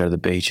Sydney, I want to go to the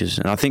beaches.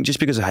 And I think just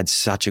because I had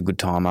such a good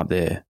time up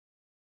there,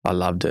 I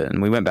loved it.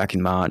 And we went back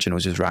in March and it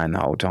was just raining the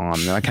whole time.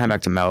 And then I came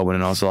back to Melbourne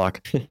and I was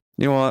like, you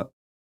know what?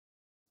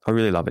 I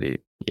really love it here.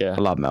 Yeah.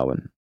 I love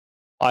Melbourne.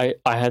 I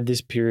had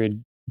this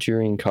period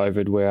during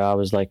COVID where I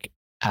was like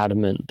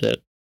adamant that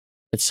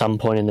at some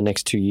point in the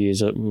next 2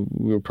 years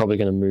we were probably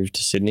going to move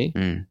to Sydney.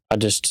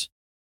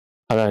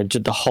 I don't know,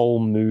 just the whole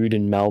mood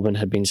in Melbourne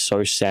had been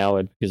so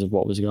soured because of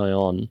what was going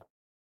on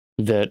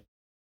that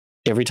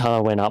every time I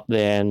went up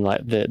there and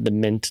like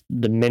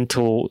the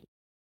mental,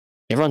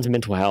 everyone's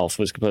mental health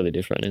was completely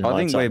different.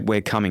 I think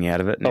we're coming out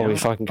of it now. Oh, we're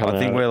fucking coming out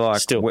of it. I think we're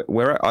like, still.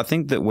 I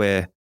think that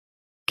we're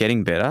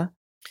getting better,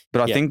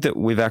 but I think that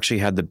we've actually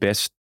had the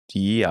best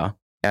year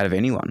out of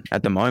anyone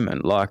at the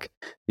moment. Like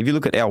if you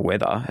look at our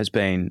weather has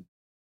been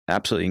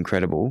absolutely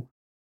incredible.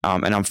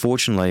 And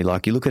unfortunately,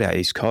 like you look at our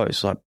East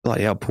Coast, like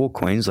bloody hell, poor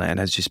Queensland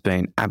has just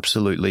been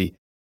absolutely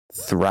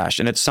thrashed.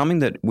 And it's something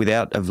that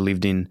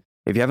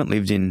if you haven't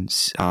lived in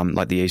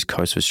like the East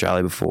Coast of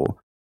Australia before,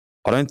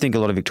 I don't think a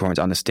lot of Victorians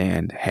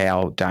understand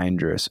how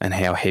dangerous and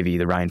how heavy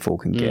the rainfall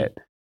can get.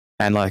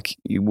 And like,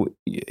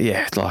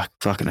 like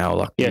fucking hell,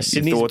 like your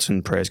thoughts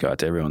and prayers go out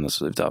to everyone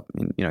that's lived up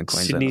in,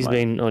 Queensland. Sydney's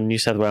been, or New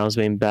South Wales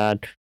been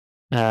bad.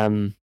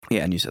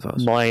 New South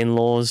Wales. My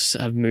in-laws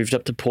have moved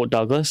up to Port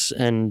Douglas,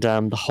 and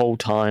the whole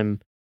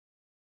time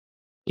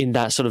in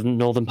that sort of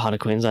northern part of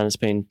Queensland, it's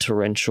been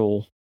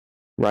torrential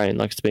rain.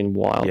 Like it's been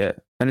wild. Yeah,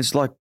 and it's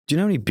like, do you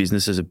know how many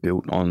businesses are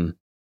built on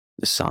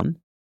the sun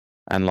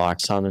and like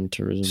sun and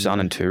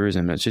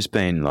tourism? It's just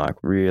been like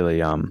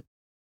really,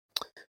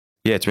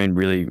 it's been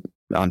really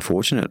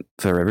unfortunate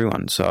for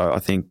everyone. So I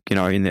think at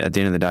the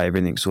end of the day,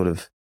 everything sort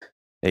of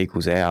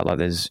equals out. Like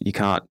there's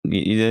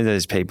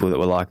people that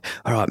were like,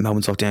 all right,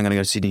 Melbourne's locked down, I'm going to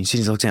go to Sydney.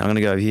 Sydney's locked down, I'm going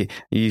to go over here.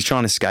 You're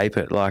trying to escape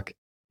it. Like,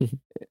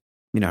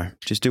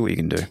 just do what you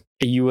can do.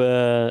 Are you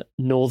a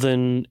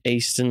northern,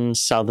 eastern,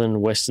 southern,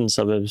 western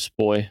suburbs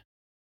boy?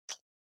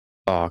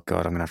 Oh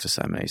God, I'm going to have to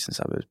say I'm an eastern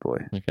suburbs boy.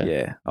 Okay.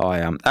 Yeah, I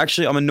am.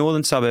 Actually, I'm a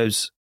northern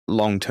suburbs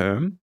long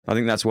term. I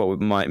think that's what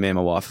me and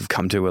my wife have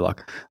come to. We're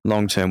like,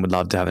 long term, would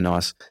love to have a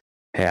nice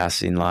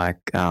house in like,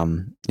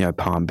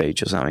 Palm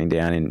Beach or something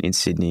down in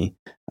Sydney.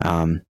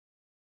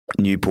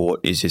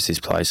 Newport is just this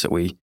place that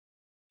we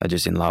are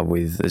just in love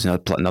with. There's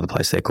another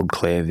place there called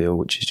Clareville,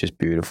 which is just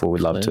beautiful.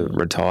 We'd love to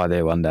retire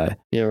there one day.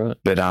 Yeah, right.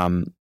 But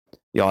I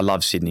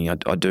love Sydney. I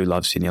do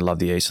love Sydney. I love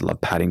the east. I love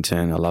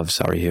Paddington. I love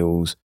Surrey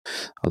Hills.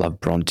 I love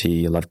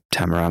Bronte. I love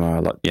Tamarama. I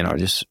love,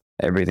 just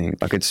everything.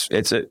 Like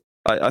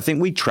I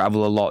think we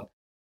travel a lot.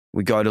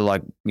 We go to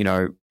like,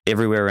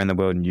 everywhere around the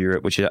world in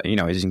Europe, which, is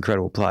an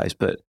incredible place.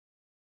 But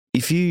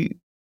if you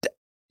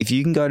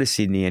can go to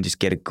Sydney and just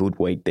get a good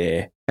week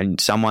there and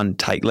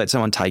let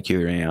someone take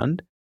you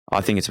around,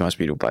 I think it's the most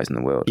beautiful place in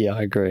the world. Yeah,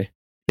 I agree.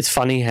 It's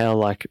funny how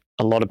like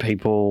a lot of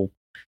people,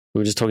 we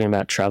were just talking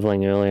about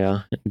traveling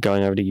earlier,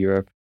 going over to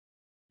Europe,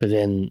 but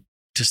then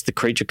just the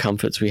creature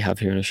comforts we have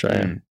here in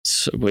Australia.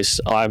 It's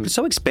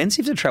so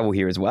expensive to travel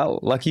here as well.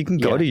 Like you can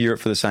go to Europe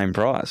for the same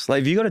price.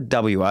 Like if you go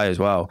to WA as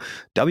well,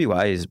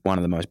 WA is one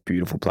of the most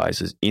beautiful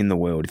places in the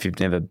world. If you've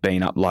never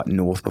been up like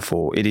north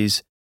before, it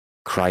is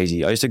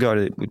crazy. I used to go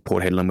to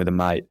Port Hedland with a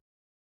mate,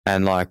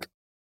 and like,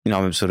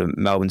 I'm a sort of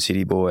Melbourne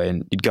city boy,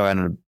 and you'd go out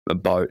on a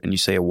boat and you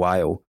see a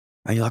whale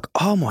and you're like,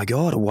 oh my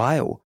God, a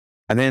whale.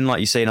 And then like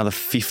you see another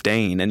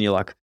 15 and you're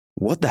like,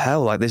 what the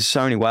hell? Like there's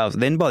so many whales.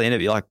 Then by the end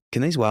of it, you're like,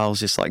 can these whales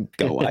just like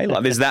go away?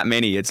 Like there's that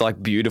many. It's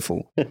like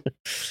beautiful.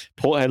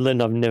 Port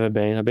Hedland, I've never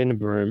been. I've been to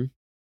Broome,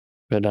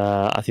 but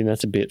I think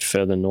that's a bit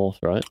further north,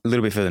 right? A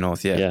little bit further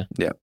north, yeah.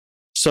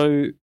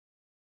 So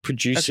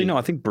Producy. Actually, no,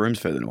 I think Broome's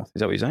further north. Is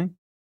that what you're saying?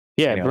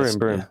 Yeah,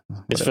 Broome.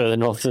 It's further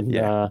north than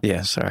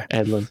sorry.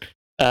 Hedland.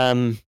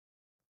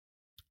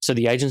 So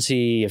the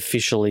agency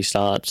officially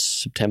starts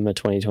September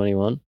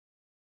 2021.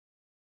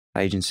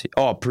 Agency.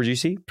 Oh,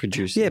 Producy?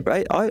 Producy. Yeah,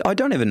 but I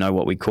don't even know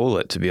what we call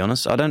it, to be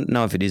honest. I don't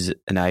know if it is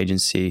an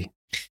agency,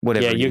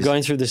 whatever. Yeah, you're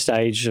going through the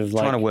stage of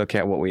like trying to work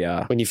out what we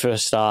are. When you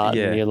first start,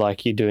 and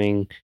you're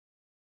doing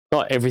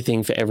not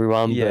everything for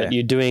everyone, but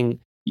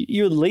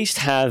you at least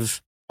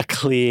have a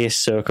clear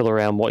circle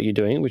around what you're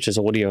doing, which is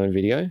audio and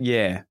video.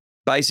 Yeah,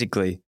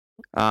 basically.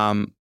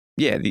 The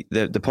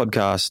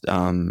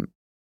podcast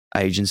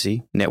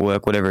agency,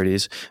 network, whatever it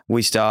is,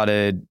 we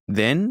started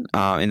then,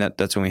 and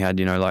that's when we had,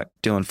 like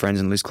Dylan Friends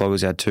and Liz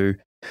Cloggers, had two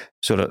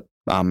sort of,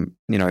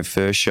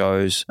 first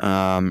shows,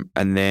 and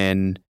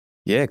then,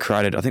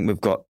 created, I think we've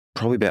got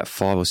probably about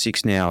 5 or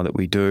 6 now that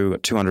we do,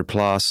 200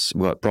 plus.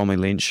 We've got Bromley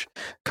Lynch, a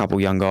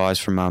couple young guys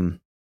from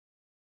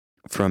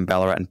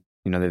Ballarat, and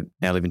they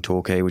now live in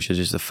Torquay, which is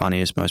just the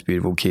funniest, most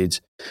beautiful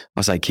kids.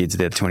 I say kids,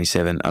 they're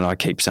 27, and I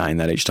keep saying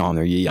that each time.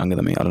 They're a year younger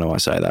than me. I don't know why I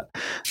say that.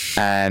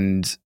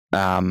 And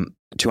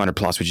 200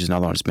 plus, which is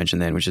another one I just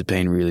mentioned then, which has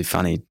been really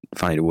funny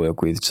to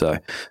work with. So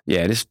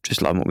yeah,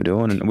 just loving what we're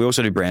doing. And we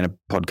also do branded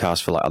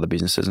podcasts for like other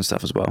businesses and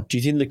stuff as well. Do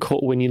you think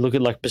when you look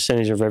at like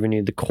percentage of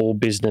revenue, the core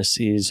business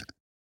is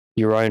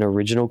your own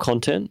original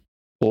content,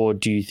 or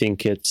do you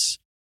think it's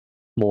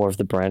more of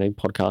the branding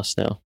podcast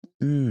now?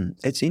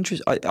 It's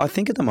interesting. I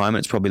think at the moment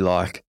it's probably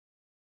like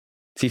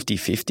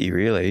 50-50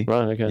 really.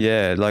 Right, okay.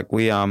 Yeah, like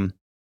I'd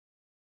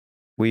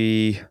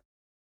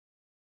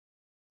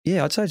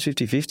say it's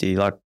 50-50.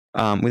 Like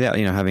without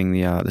having the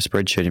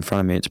spreadsheet in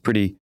front of me, it's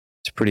pretty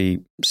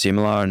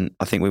similar, and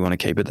I think we want to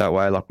keep it that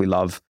way. Like we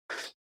love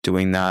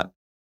doing that.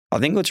 I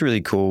think what's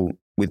really cool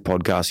with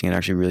podcasting and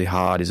actually really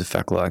hard is the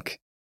fact like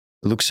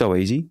it looks so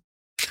easy.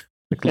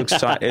 It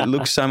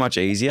looks so much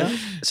easier.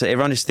 So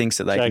everyone just thinks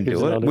that they can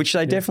do it, which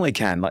they definitely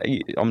can. Like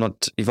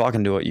if I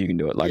can do it, you can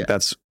do it. Like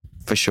that's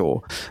for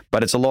sure.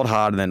 But it's a lot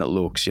harder than it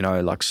looks,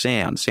 like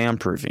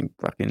soundproofing,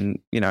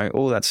 fucking,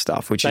 all that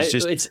stuff, which is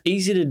just... It's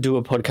easy to do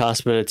a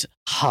podcast, but it's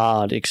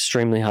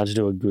extremely hard to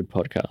do a good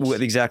podcast.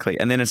 Well, exactly.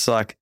 And then it's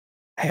like,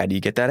 how do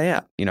you get that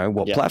out?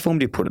 What platform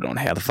do you put it on?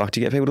 How the fuck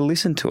do you get people to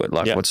listen to it?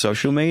 Like what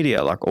social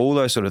media? Like all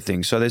those sort of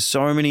things. So there's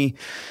so many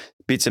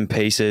bits and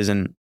pieces,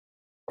 and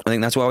I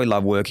think that's why we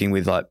love working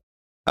with like,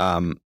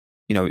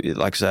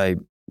 like say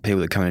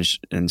people that come in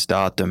and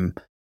start them,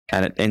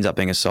 and it ends up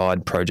being a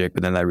side project,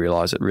 but then they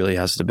realize it really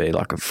has to be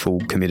like a full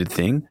committed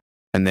thing.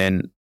 And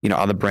then,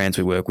 other brands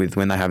we work with,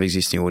 when they have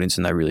existing audience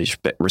and they really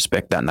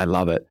respect that and they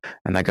love it,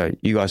 and they go,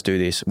 you guys do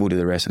this, we'll do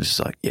the rest. And it's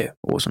just like, yeah,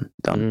 awesome,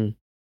 done.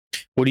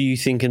 What do you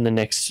think in the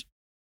next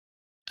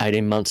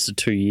 18 months to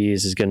 2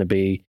 years is going to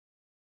be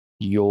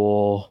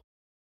not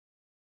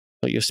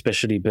your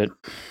specialty, but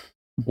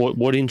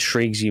what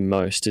intrigues you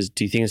most?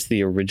 Do you think it's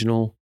the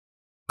original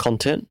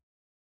content?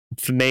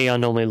 For me, I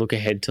normally look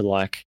ahead to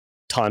like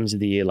times of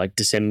the year, like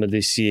December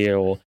this year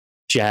or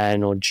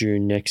Jan or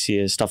June next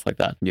year, stuff like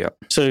that. Yeah.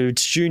 So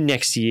it's June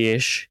next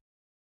year-ish.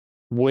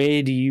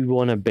 Where do you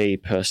want to be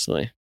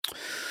personally?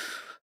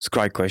 It's a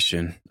great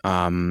question.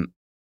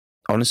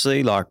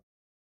 Honestly, like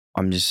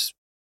I'm just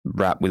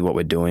wrapped with what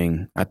we're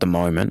doing at the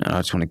moment, and I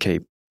just want to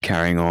keep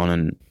carrying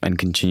on and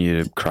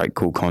continue to create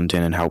cool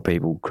content and help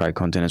people create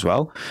content as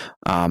well.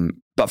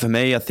 But for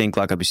me, I think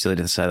like I'd be silly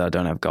to say that I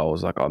don't have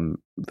goals. Like I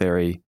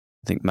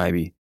think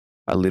maybe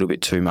a little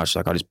bit too much.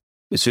 Like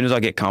as soon as I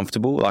get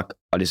comfortable, like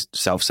I just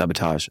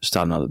self-sabotage,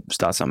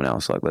 start something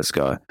else. Like, let's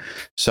go.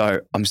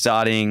 So I'm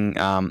starting,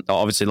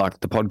 obviously like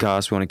the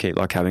podcast, we want to keep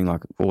like having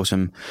like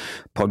awesome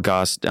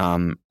podcast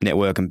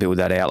network and build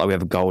that out. Like we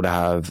have a goal to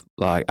have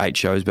like 8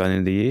 shows by the end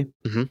of the year.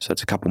 Mm-hmm. So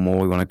it's a couple more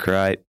we want to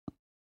create.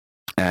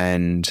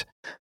 And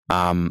as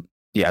I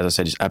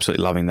said, just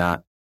absolutely loving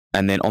that.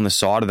 And then on the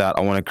side of that,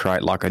 I want to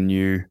create like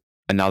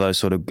another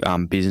sort of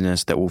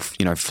business that will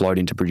float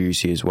into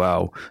Producy as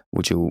well,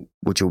 which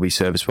will be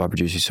serviced by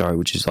Producy,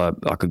 which is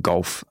like a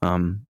golf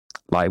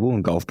label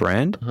and golf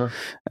brand. Uh-huh.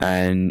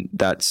 And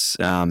that's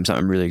something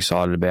I'm really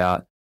excited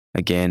about.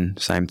 Again,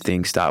 same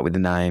thing, start with the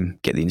name,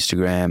 get the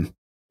Instagram,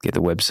 get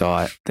the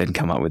website, then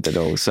come up with it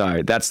all.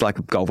 So that's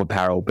like golf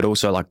apparel, but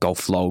also like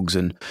golf vlogs.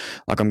 And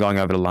like I'm going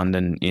over to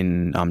London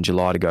in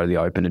July to go to the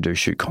Open and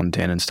shoot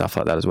content and stuff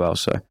like that as well.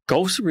 So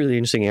golf's a really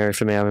interesting area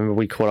for me. I remember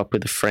we caught up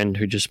with a friend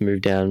who just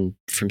moved down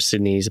from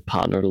Sydney. He's a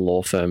partner at a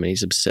law firm and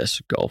he's obsessed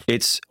with golf.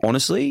 It's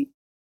honestly,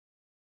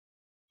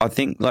 I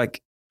think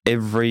like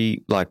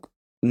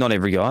not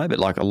every guy, but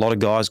like a lot of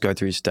guys go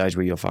through a stage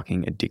where you're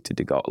fucking addicted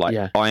to golf.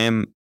 Like I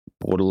am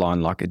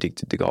borderline like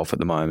addicted to golf at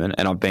the moment,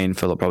 and I've been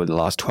for probably the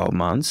last 12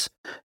 months.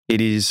 It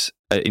is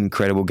an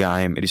incredible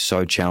game. It is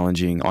so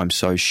challenging. I'm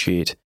so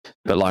shit,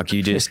 but like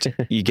you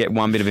get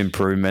one bit of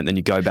improvement, then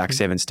you go back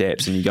 7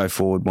 steps, and you go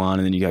forward 1,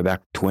 and then you go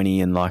back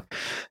 20, and like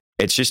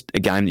it's just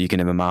a game that you can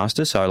never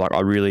master. So like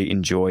I really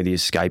enjoy the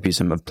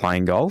escapism of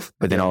playing golf,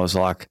 but then I was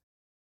like,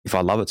 if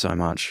I love it so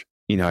much,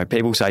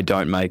 people say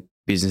don't make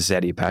business out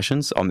of your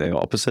passions. I'm the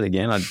opposite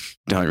again. I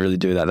don't really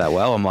do that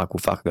well. I'm like,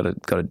 well, fuck, I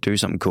got to do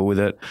something cool with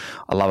it.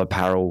 I love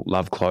apparel,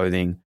 love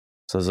clothing.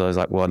 So I was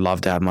like, well, I'd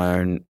love to have my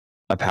own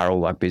apparel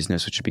like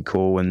business, which would be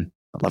cool. And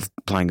I love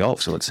playing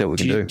golf. So let's see what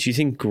we can do. Do you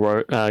think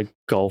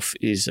golf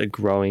is a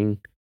growing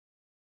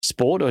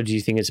sport, or do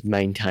you think it's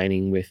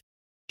maintaining with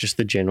just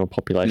the general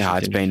population? No,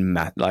 it's been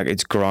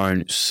it's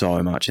grown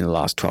so much in the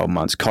last 12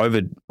 months.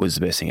 COVID was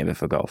the best thing ever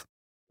for golf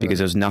because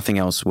there was nothing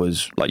else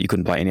you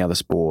couldn't play any other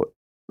sport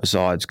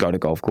besides go to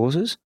golf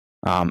courses,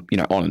 on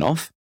and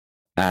off.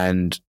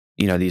 And,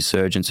 you know, the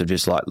resurgence of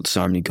just like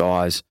so many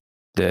guys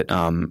that,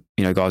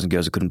 you know, guys and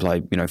girls that couldn't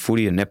play, you know,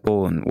 footy and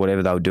netball and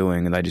whatever they were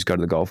doing, and they just go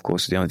to the golf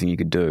course. It's the only thing you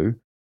could do.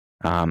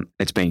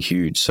 It's been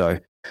huge. So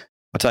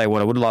I'll tell you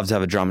what, I would love to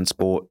have a drum and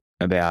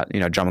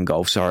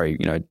golf, you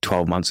know,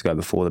 12 months ago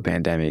before the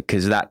pandemic,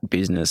 because that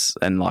business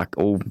and like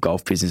all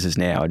golf businesses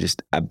now are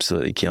just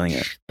absolutely killing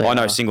it. I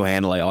know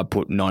single-handedly I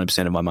put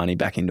 90% of my money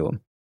back into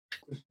them.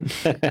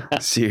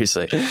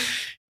 Seriously.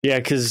 Yeah,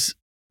 because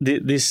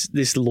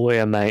this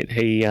lawyer, mate,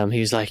 he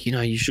was like, you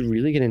know, you should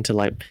really get into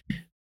like,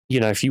 you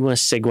know, if you want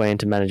to segue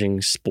into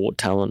managing sport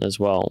talent as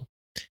well,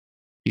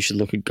 you should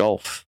look at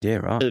golf. Yeah,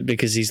 right.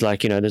 Because he's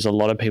like, you know, there's a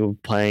lot of people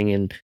playing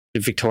in the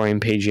Victorian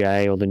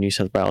PGA or the New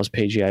South Wales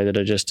PGA that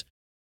are just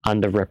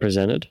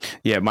underrepresented.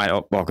 Yeah, mate,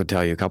 I could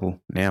tell you a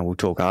couple now. We'll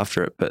talk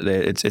after it, but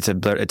it's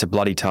a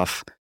bloody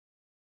tough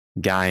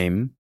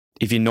game.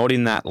 If you're not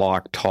in that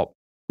like top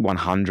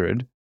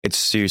 100, it's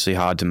seriously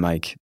hard to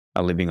make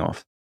a living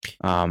off.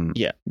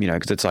 Yeah, you know,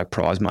 because it's like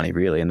prize money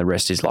really, and the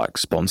rest is like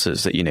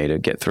sponsors that you need to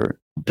get through.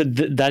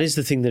 But that is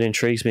the thing that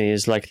intrigues me,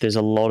 is like there's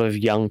a lot of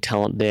young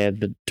talent there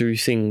that do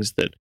things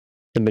that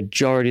the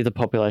majority of the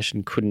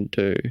population couldn't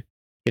do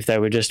if they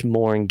were just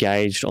more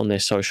engaged on their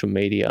social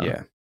media.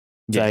 Yeah.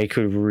 They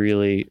could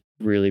really,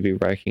 really be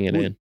raking it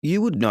in.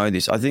 You would know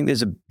this. I think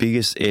there's a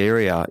biggest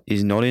area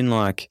is not in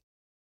like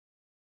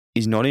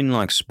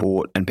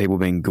sport and people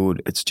being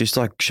good. It's just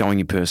like showing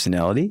your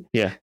personality.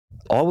 Yeah.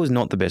 I was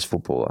not the best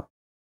footballer,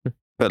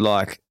 but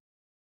like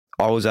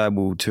I was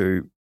able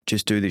to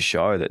just do this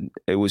show that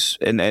it was,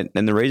 and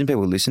the reason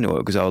people listen to it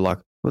because I was like,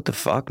 what the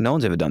fuck? No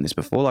one's ever done this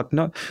before. Like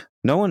no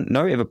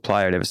ever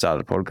player had ever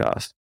started a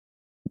podcast.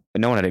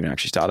 No one had even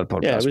actually started a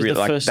podcast. Yeah, it was really, the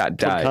like first that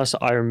day. podcast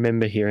I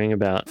remember hearing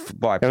about.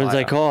 Everyone's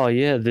like, oh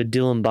yeah, the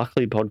Dylan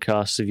Buckley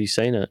podcast. Have you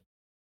seen it?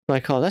 I'm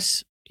like, oh,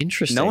 that's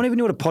interesting. No one even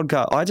knew what a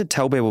podcast. I had to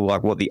tell people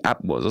like what the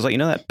app was. I was like, you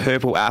know that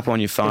purple app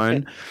on your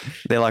phone?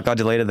 They're like, I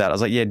deleted that. I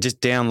was like, yeah,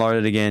 just download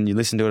it again. You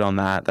listen to it on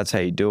that. That's how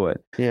you do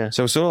it. Yeah.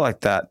 So it's sort of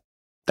like that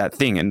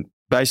thing. And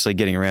basically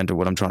getting around to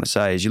what I'm trying to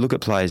say is you look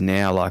at players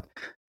now like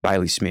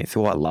Bailey Smith,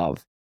 who I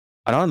love.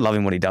 I don't love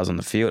him what he does on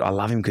the field. I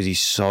love him because he's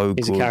so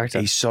good. He's a character.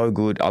 He's so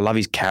good. I love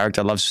his character.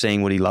 I love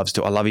seeing what he loves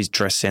to. I love his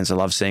dress sense. I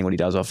love seeing what he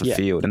does off the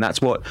field. And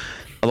that's what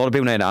a lot of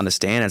people need to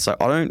understand. It's like,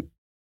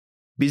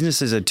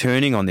 businesses are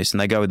turning on this and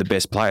they go with the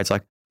best player. It's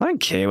like, I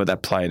don't care what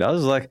that player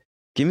does. Like,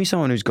 give me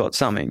someone who's got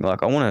something.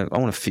 Like, I want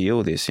to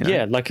feel this, you know?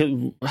 Yeah, like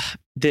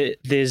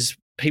there's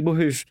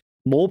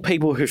more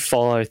people who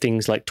follow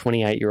things like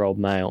 28-year-old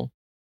male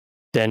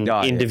than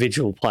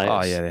individual players.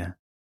 Oh, yeah.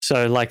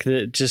 So like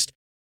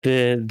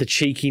the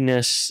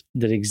cheekiness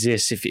that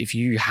exists, if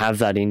you have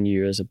that in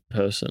you as a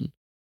person,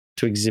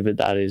 to exhibit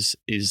that is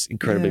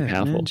incredibly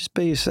powerful. Man, just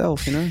be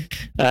yourself, you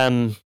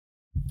know?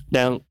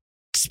 Now,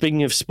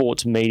 speaking of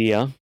sports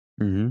media,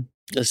 mm-hmm.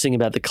 let's think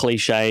about the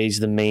cliches,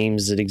 the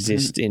memes that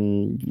exist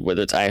in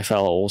whether it's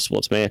AFL or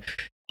sports media.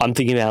 I'm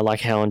thinking about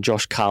like how on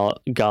Josh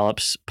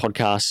Gallup's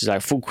podcast is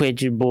like, full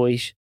question,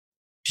 boys,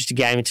 just a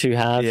game of two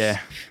halves. Yeah.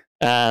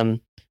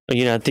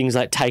 You know, things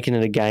like taking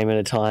it a game at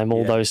a time,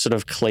 all those sort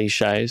of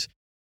cliches.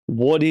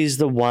 What is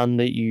the one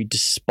that you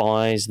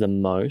despise the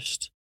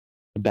most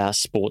about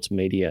sports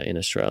media in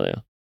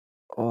Australia?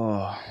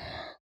 Oh,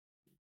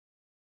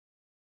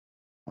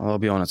 I'll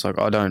be honest. Like,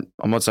 I'm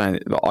not saying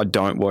I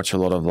don't watch a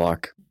lot of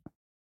like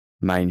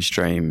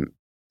mainstream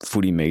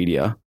footy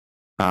media.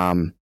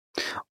 I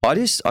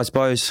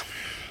suppose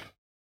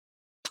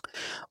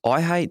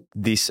I hate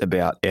this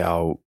about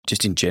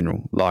just in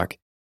general. Like,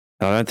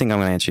 I don't think I'm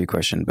going to answer your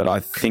question, but I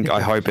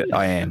hope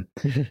I am.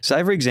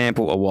 Say, for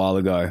example, a while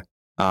ago,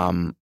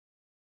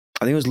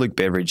 I think it was Luke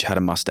Beveridge had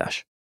a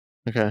mustache.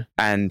 Okay.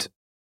 And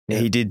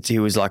he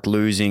was like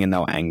losing and they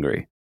were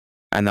angry.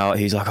 And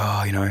he's like,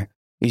 oh, you know,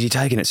 is he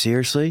taking it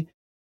seriously?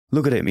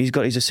 Look at him. He's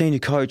a senior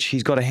coach.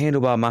 He's got a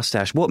handlebar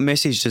mustache. What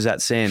message does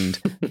that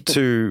send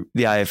to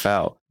the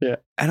AFL? Yeah.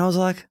 And I was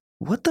like,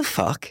 what the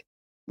fuck?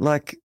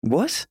 Like,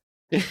 what?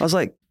 I was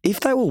like, if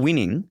they were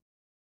winning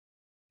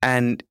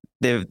and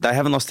they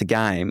haven't lost a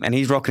game and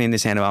he's rocking in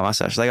this handlebar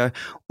mustache, they go,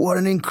 what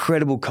an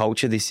incredible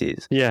culture this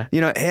is. Yeah.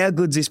 You know, how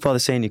good's this by the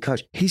senior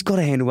coach? He's got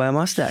a handlebar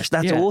mustache.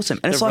 That's awesome.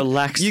 And it's like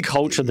relaxed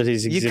culture that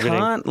he's exhibiting. You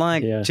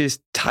can't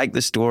just take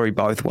the story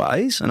both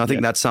ways. And I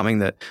think that's something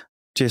that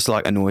just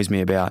like annoys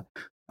me about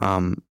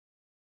not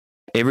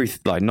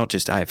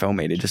just AFL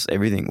media, just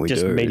everything we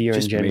do. Media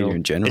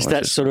in general. It's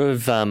that sort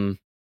of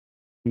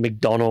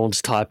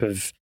McDonald's type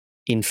of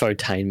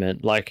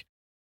infotainment. Like,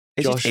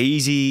 it's just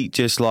easy,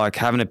 just like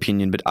have an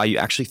opinion, but are you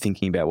actually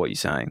thinking about what you're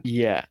saying?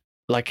 Yeah.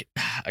 Like,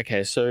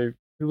 okay, so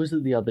who was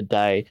it the other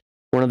day?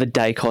 One of the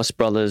Dacos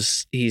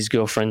brothers, his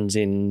girlfriend's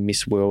in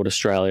Miss World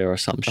Australia or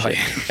some shit. Oh,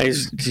 yeah.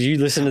 Did you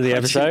listen to the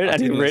episode? I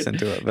didn't listen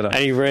to it, but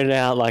he read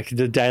out like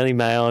the Daily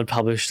Mail had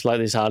published like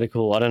this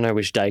article. I don't know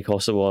which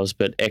Dacos it was,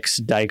 but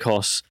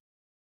ex-Dacos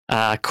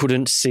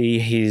couldn't see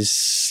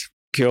his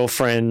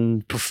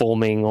girlfriend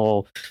performing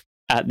or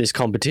at this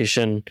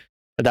competition.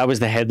 That was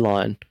the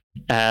headline.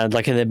 And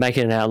they're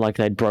making it out like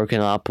they'd broken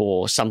up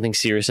or something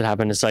serious had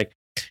happened. It's like,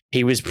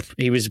 he was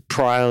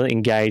prior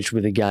engaged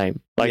with a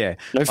game. Like, Yeah,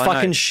 no I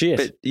fucking know, shit.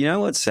 But you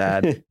know what's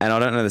sad? And I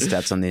don't know the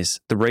stats on this.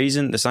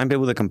 The same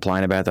people that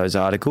complain about those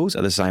articles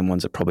are the same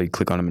ones that probably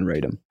click on them and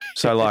read them.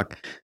 So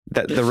like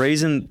the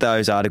reason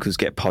those articles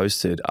get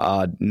posted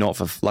are not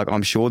for like,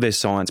 I'm sure there's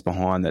science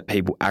behind that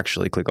people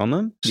actually click on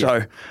them.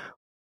 So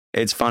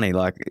it's funny.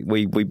 Like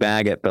we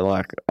bag it, but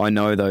like I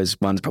know those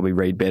ones probably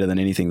read better than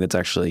anything that's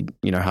actually,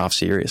 half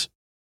serious.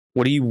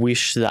 What do you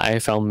wish the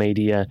AFL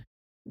media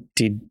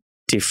did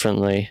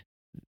differently?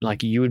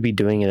 Like you would be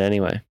doing it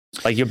anyway.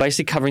 Like you're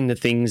basically covering the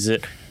things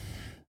that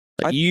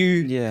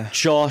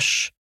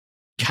Josh,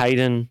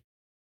 Caden,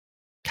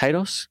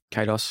 Kados,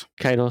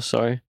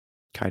 sorry.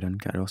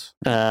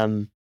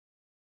 Caden.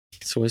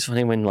 It's always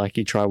funny when like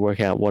you try to work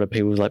out what are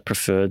people's like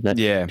preferred. That,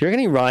 Yeah. Do you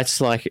reckon he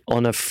writes like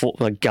on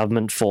a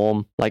government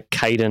form, like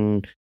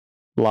Caden,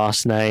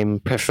 last name,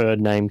 preferred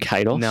name,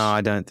 Kados? No,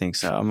 I don't think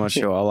so. I'm not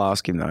sure. I'll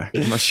ask him though.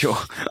 I'm not sure.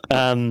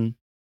 I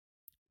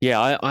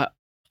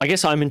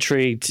guess I'm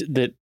intrigued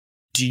that.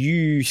 Do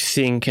you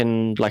think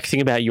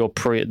think about your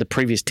the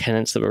previous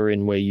tenants that were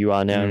in where you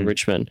are now in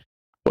Richmond,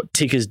 what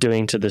Ticker's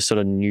doing to the sort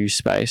of news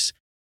space?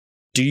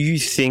 Do you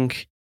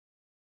think,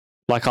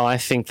 like I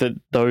think that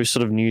those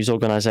sort of news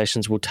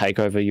organisations will take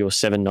over your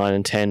 7, 9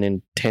 and 10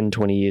 in 10,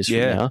 20 years from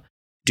now?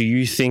 Do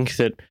you think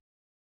that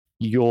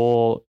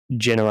your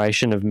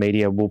generation of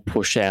media will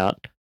push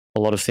out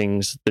a lot of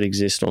things that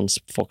exist on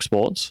Fox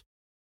Sports?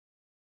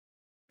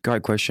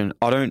 Great question.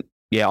 I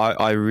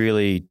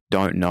really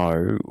don't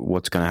know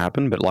what's going to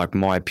happen, but like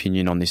my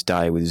opinion on this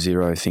day with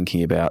zero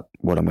thinking about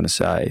what I'm going to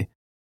say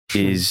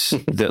is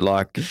that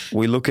like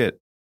we look at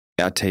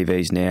our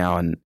TVs now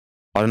and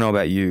I don't know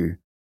about you,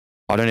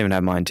 I don't even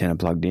have my antenna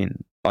plugged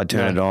in. I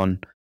turn it on,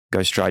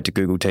 go straight to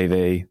Google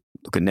TV,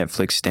 look at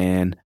Netflix,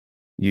 Stan,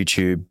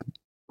 YouTube,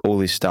 all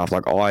this stuff.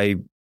 Like I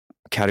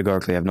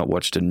categorically have not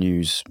watched a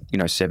news,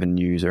 7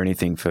 News or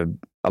anything for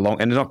a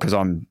long, and not because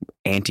I'm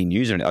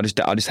anti-news or anything.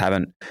 I just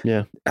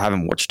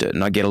haven't watched it.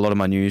 And I get a lot of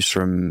my news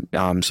from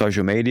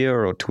social media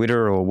or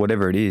Twitter or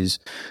whatever it is.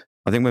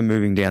 I think we're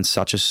moving down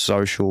such a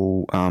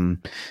social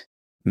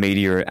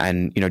media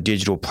and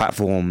digital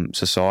platform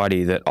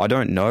society that I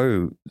don't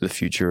know the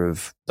future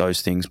of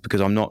those things because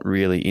I'm not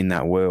really in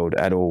that world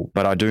at all.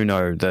 But I do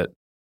know that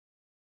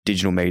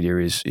digital media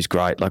is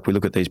great. Like we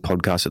look at these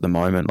podcasts at the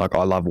moment. Like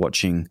I love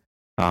watching,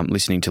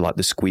 listening to like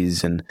the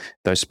Squiz and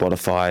those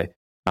Spotify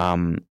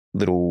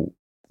little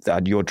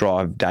Your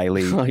Drive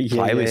daily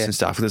playlists and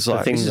stuff. It's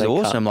like, this is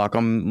awesome. Like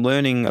I'm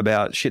learning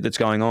about shit that's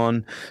going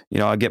on.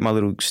 I get my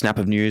little snap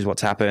of news,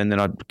 what's happened,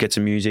 then I get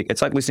some music.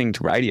 It's like listening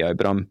to radio,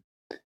 but I'm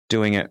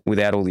doing it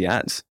without all the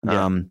ads,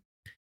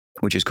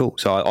 which is cool.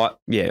 So I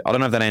don't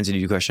know if that answered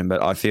your question,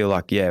 but I feel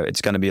like,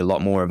 it's going to be a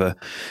lot more of a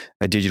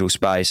digital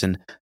space. And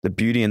the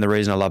beauty and the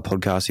reason I love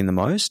podcasting the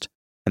most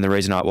and the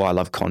reason why I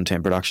love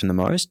content production the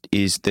most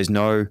is there's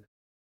no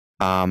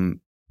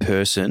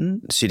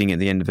person sitting at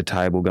the end of a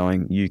table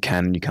going, you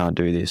can and you can't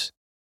do this.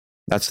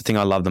 That's the thing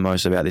I love the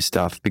most about this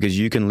stuff because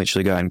you can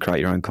literally go and create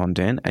your own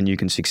content and you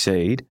can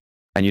succeed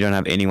and you don't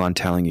have anyone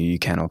telling you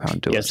can or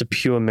can't do it. Yeah, it's a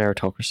pure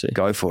meritocracy.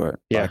 Go for it.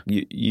 Yeah.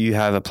 Like you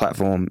have a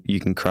platform, you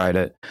can create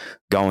it,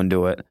 go and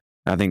do it.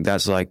 And I think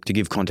that's like, to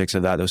give context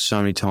of that, there was so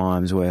many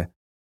times where,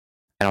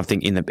 and I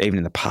think even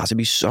in the past, there'd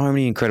be so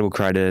many incredible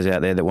creators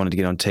out there that wanted to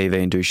get on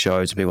TV and do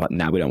shows and people were like,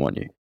 nah, we don't want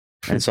you.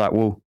 And it's like,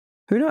 well,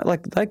 who knows?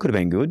 Like they could have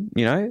been good,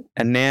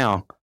 and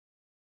now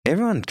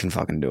everyone can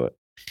fucking do it.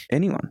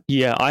 Anyone.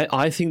 Yeah,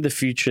 I think the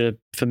future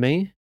for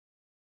me,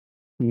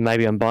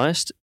 maybe I'm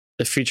biased,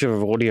 the future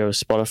of audio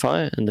is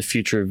Spotify and the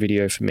future of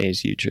video for me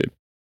is YouTube.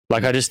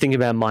 Like I just think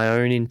about my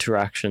own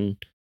interaction.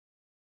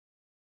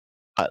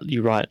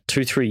 You're right,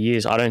 2-3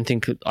 years. I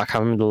can't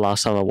remember the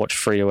last time I watched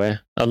free to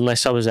air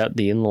unless I was at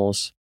the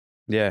in-laws.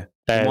 Yeah.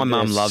 My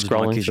mum loves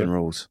My Kitchen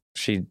Rules.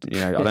 She,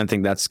 I don't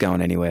think that's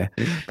going anywhere.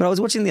 But I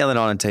was watching the other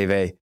night on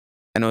TV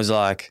and it was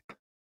like,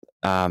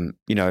 like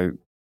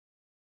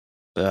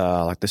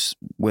this,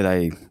 where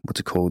they, what's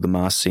it called? The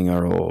Masked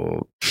Singer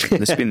or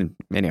the Spin,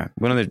 anyway,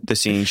 one of the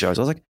singing shows.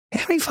 I was like,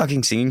 how many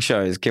fucking singing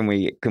shows can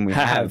we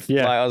have?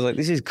 Yeah. Like, I was like,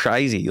 this is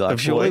crazy. Like,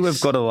 surely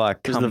we've got to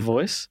like, The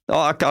Voice? Oh,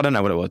 I don't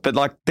know what it was, but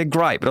like, they're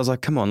great. But I was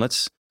like, come on,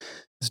 let's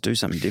do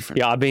something different.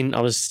 Yeah,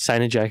 I was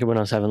saying to Jacob when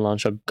I was having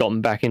lunch, I've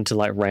gotten back into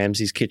like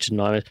Ramsay's Kitchen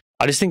Nightmares.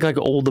 I just think like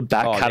all the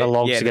back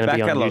catalogs are going to be on YouTube. The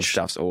back catalog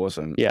stuff's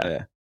awesome.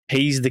 Yeah.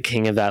 He's the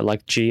king of that,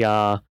 like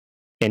GR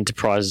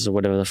Enterprises or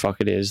whatever the fuck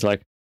it is.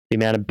 Like the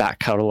amount of back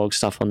catalog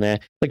stuff on there.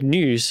 Like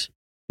news,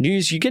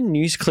 you get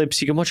news clips.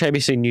 You can watch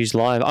ABC News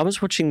Live. I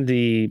was watching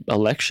the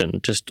election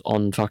just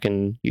on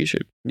fucking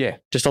YouTube. Yeah.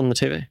 Just on the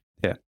TV.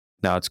 Yeah.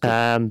 No, it's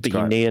good. But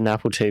you need an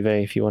Apple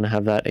TV if you want to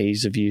have that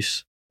ease of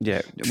use.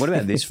 Yeah. What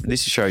about this?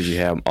 This shows you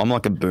how I'm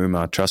like a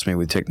boomer, trust me,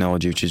 with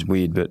technology, which is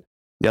weird. But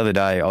the other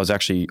day I was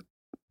actually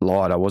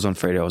I was on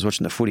Friday. I was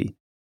watching the footy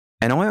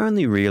and I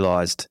only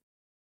realised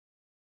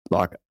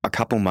like a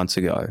couple months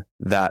ago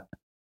that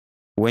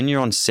when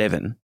you're on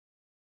 7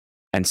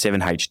 and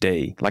 7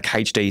 HD, like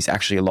HD is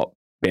actually a lot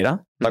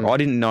better. Like I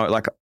didn't know,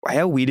 like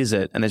how weird is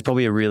it? And there's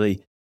probably a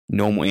really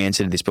normal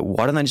answer to this, but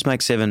why don't they just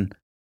make 7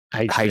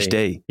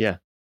 HD.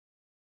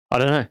 I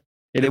don't know.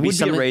 There would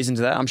be a reason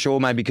to that. I'm sure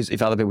maybe because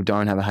if other people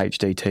don't have a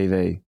HD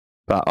TV,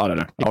 but I don't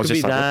know. It could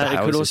be that. It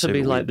could also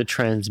be like the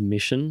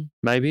transmission,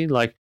 maybe.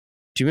 Like,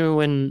 do you remember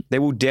when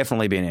there will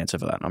definitely be an answer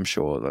for that? I'm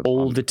sure.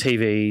 All the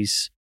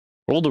TVs,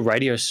 all the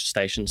radio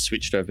stations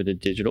switched over to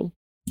digital,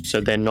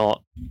 so they're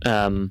not.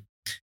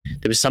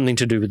 There was something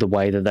to do with the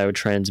way that they were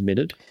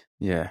transmitted.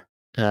 Yeah.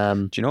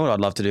 Do you know what I'd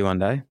love to do one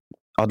day?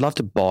 I'd love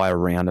to buy a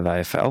round of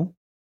AFL.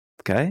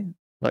 Okay.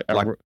 Like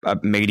a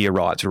media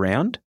rights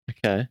round.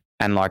 Okay.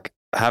 And like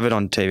have it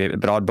on TV,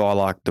 but I'd buy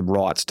like the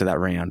rights to that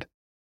round.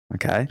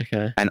 Okay.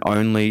 Okay. And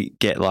only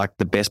get like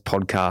the best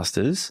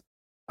podcasters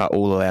are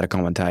all allowed to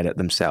commentate it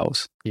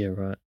themselves. Yeah,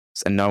 right.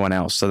 And no one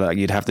else. So that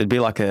you'd have to be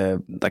like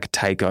a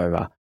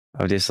takeover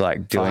of just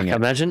like doing it.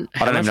 Imagine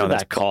how much would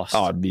that cost?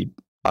 Oh,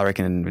 I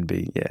reckon it would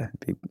be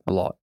a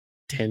lot.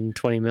 10,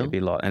 20 mil? It'd be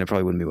a lot, and it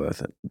probably wouldn't be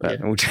worth it.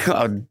 But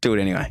I'll do it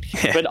anyway.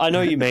 Yeah. But I know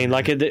what you mean.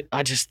 Like,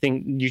 I just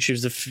think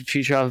YouTube's the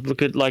future. I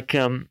look at like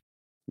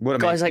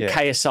guys like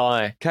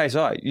KSI.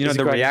 KSI, you know,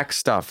 the React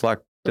stuff, like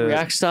the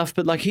React stuff.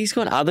 But like, he's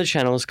got other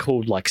channels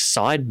called like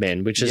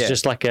Sidemen, which is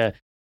just like him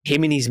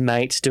and his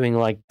mates doing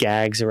like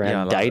gags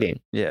around dating.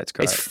 Yeah, it's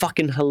great. It's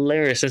fucking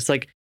hilarious. It's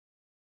like,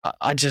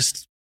 I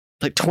just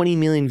like 20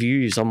 million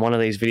views on one of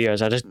these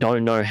videos. I just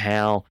don't know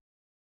how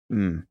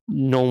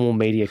normal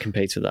media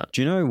competes with that.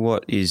 Do you know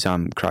what is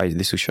crazy?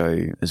 This will show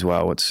you as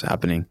well what's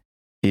happening.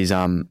 Is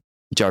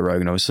Joe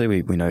Rogan,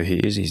 obviously, we know who he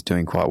is. He's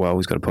doing quite well.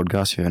 He's got a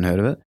podcast, if you haven't heard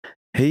of it.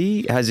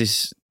 He has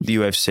this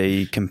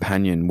UFC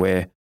companion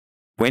where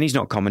when he's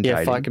not commentating.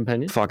 Yeah,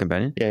 Fight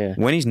Companion. Yeah.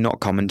 When he's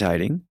not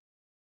commentating,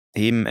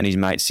 him and his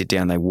mates sit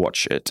down, they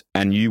watch it,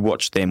 and you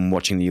watch them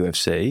watching the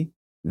UFC.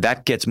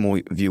 That gets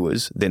more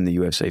viewers than the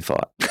UFC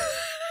fight.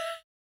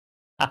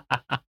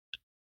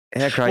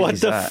 How crazy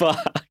is that? What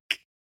the fuck?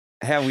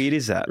 How weird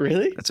is that?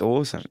 Really? That's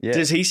awesome. Yeah.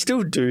 Does he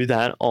still do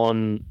that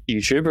on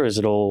YouTube, or is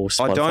it all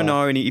Spotify? I don't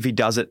know if he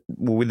does it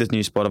with this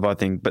new Spotify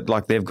thing, but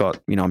like they've got,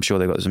 I'm sure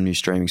they've got some new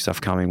streaming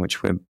stuff coming,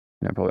 which we're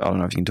probably, I don't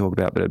know if you can talk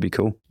about, but it'd be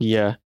cool.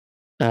 Yeah.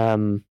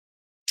 That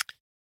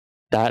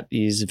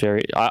is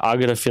very, I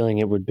got a feeling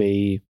it would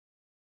be,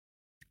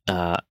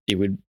 it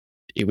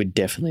would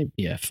definitely,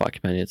 Fight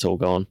Companion, it's all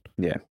gone.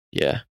 Yeah.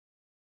 Yeah.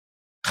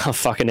 Oh,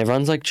 fucking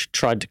everyone's like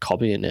tried to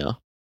copy it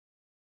now.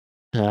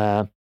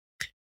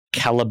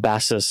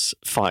 Calabasas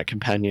Fight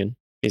Companion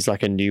is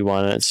like a new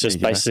one. It's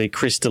just basically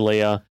Chris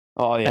D'Elia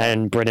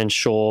and Brendan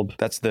Schaub.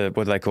 That's what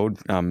are they called?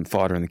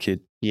 Fighter and the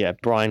Kid. Yeah,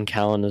 Brian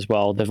Callen as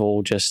well. They've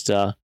all just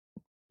they're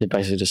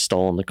basically just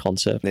stolen the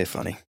concept. They're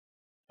funny.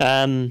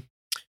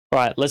 All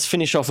right, let's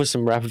finish off with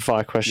some rapid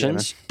fire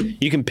questions.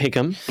 You can pick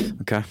them.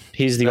 Okay.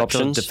 Here's the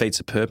options. That defeats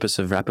the purpose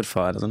of rapid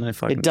fire, doesn't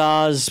it? It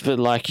does, but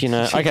like,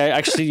 okay,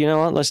 actually, you know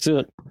what? Let's do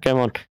it.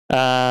 Come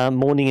on.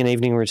 Morning and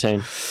evening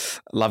routine.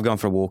 Love going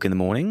for a walk in the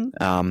morning.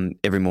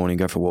 Every morning,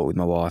 go for a walk with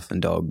my wife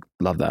and dog.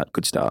 Love that.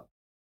 Good start.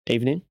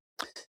 Evening?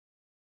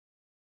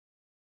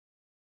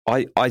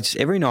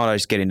 Every night I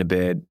just get into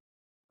bed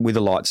with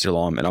the light still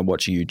on and I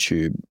watch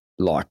YouTube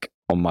like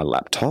on my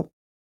laptop.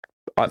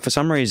 For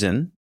some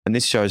reason, and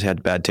this shows how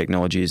bad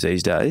technology is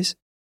these days,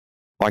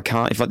 I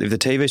can't, if the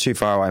TV's too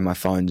far away, my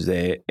phone's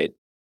there,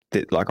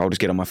 I'll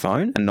just get on my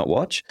phone and not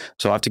watch.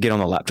 So I have to get on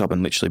the laptop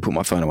and literally put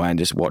my phone away and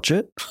just watch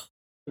it.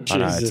 I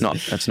know,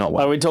 it's not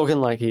well. Are we talking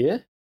like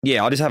here?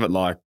 Yeah, I just have it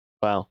like.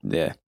 Wow.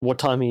 Yeah. What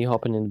time are you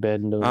hopping into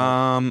bed and doing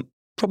that?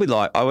 Probably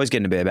like, I always get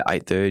into bed about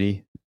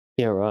 8:30.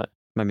 Yeah, right.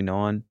 Maybe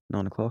 9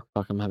 o'clock.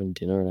 Like I'm having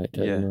dinner at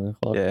 8:30, 9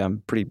 o'clock. Yeah,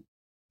 I'm pretty,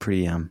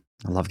 I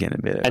love getting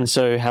in bed. And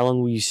so how long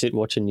will you sit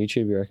watching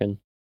YouTube, you reckon?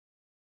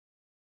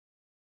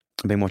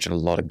 I've been watching a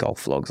lot of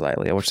golf vlogs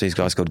lately. I watch these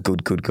guys called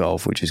Good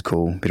Golf, which is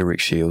cool. Bit of Rick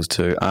Shields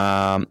too.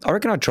 I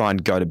reckon I'd try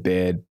and go to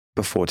bed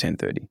before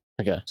 10:30.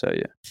 Okay. So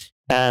yeah.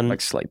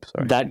 Like sleep,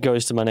 sorry. That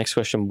goes to my next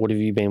question. What have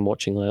you been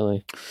watching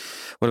lately?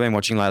 What have I been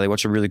watching lately?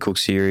 Watch a really cool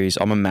series.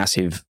 I'm a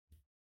massive,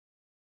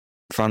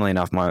 funnily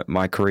enough,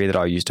 my career that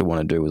I used to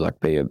want to do was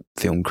like be a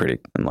film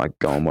critic and like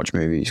go and watch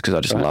movies because I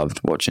just loved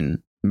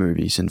watching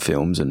movies and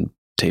films and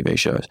TV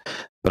shows.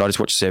 But I just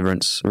watched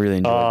Severance. Really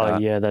enjoyed that. Oh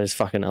yeah, that is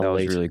fucking elite. That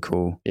was really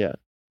cool. Yeah.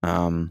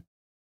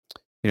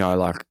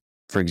 Like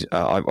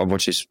I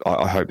watched this.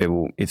 I hope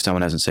people, if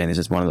someone hasn't seen this,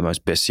 it's one of the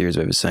most best series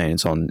I've ever seen.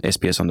 It's on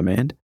SBS On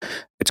Demand.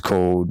 It's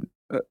called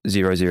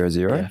 000.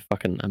 Yeah,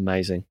 fucking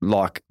amazing.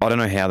 Like, I don't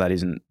know how that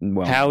isn't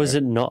well. How is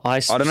it not? I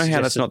don't know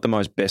how that's not the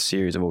most best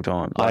series of all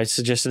time. I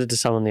suggested it to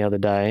someone the other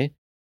day.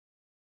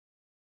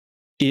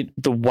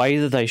 The way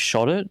that they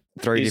shot it,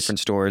 three different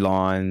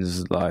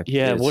storylines. Like,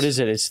 what is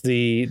it? It's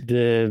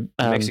the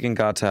Mexican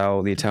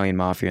cartel, the Italian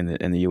mafia,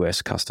 and the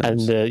US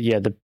customs,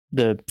 and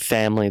the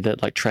family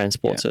that like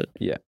transports it.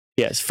 Yeah,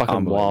 it's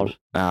fucking wild.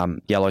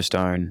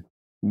 Yellowstone,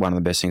 one of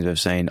the best things I've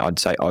seen. I'd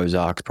say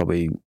Ozark,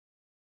 probably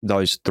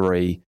those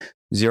three.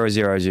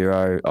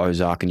 000,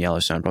 Ozark, and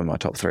Yellowstone, probably my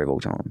top 3 of all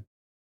time.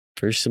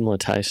 Very similar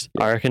taste.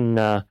 Yeah. I reckon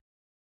I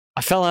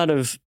fell out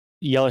of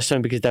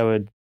Yellowstone because they were.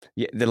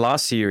 Yeah, the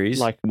last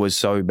series was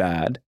so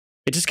bad.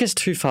 It just gets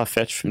too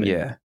far-fetched for me.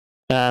 Yeah.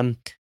 But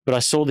I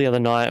saw the other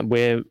night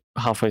where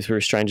halfway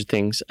through Stranger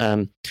Things.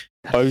 That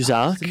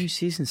Ozark. sucks. The new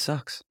season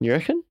sucks. You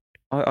reckon?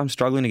 I'm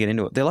struggling to get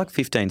into it. They're like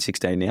 15,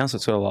 16 now, so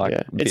it's sort of like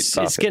a bit It's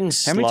tough. getting How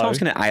slow. many times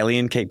can an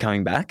alien keep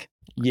coming back?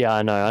 Yeah,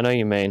 I know what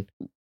you mean.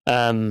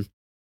 But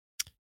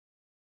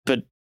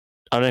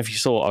I don't know if you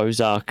saw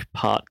Ozark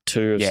Part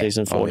 2 of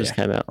Season 4 just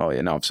came out. Oh,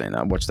 yeah, no, I've seen that.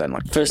 I watched that in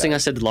like First thing I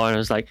said to Lauren, I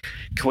was like,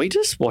 can we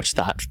just watch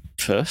that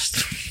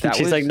first? That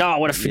She's was- like, no, I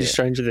want to finish yeah.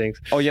 Stranger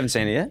Things. Oh, you haven't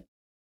seen it yet?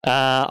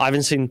 I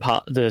haven't seen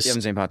part You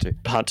haven't seen part 2?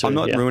 Part 2. I'm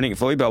not yeah. ruining it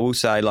for you, but I will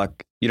say,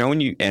 like, you know,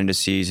 when you end a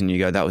season, you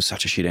go, that was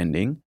such a shit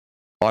ending.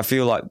 I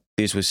feel like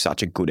this was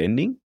such a good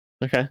ending.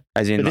 Okay.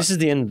 As in, But like, this is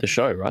the end of the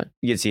show, right?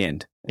 it's the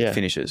end. Yeah. It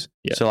finishes.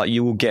 Yeah. So, like,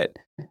 you will get,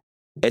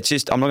 it's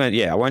just, I'm not going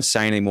to, I won't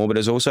say anything more, but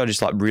it's also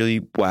just, like,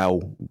 really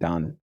well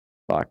done.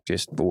 Like,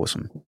 just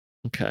awesome.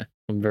 Okay.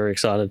 I'm very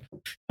excited.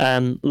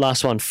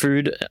 Last one,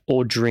 food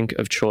or drink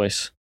of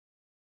choice?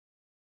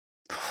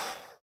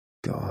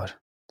 God,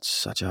 it's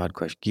such a hard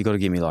question. You got to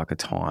give me, like, a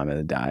time of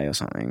the day or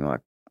something.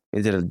 Like,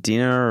 is it a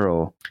dinner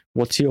or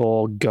What's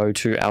your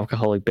go-to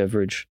alcoholic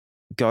beverage?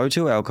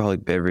 go-to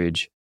alcoholic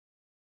beverage?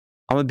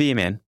 I'm a beer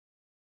man.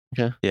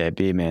 Okay. Yeah,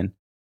 beer man.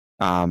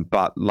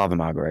 But love a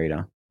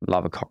margarita.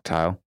 Love a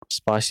cocktail.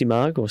 Spicy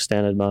mug or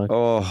standard mug?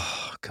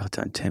 Oh, God,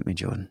 don't tempt me,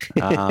 Jordan.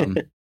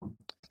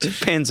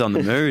 Depends on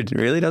the mood,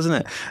 really, doesn't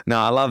it? No,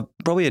 I love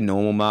probably a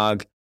normal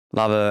mug.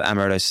 Love a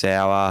Amaretto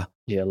sour.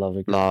 Yeah, love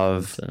it.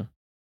 Love,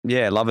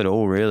 yeah, love it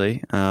all,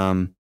 really.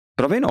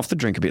 But I've been off the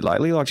drink a bit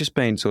lately, like just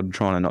been sort of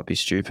trying to not be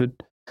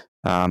stupid.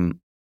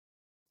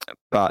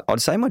 But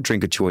I'd say my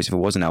drink of choice, if it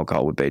wasn't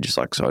alcohol, would be just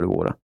like soda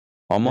water.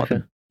 I'm like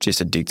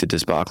just addicted to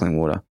sparkling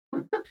water.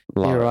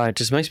 You're right. It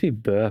just makes me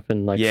burp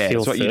and like yeah, feel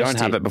it's what you don't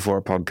thirsty. have it before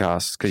a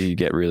podcast because you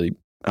get really,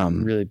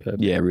 Really burp.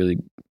 yeah, really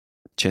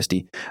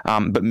chesty.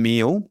 But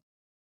meal,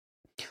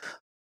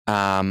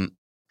 I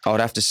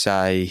would have to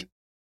say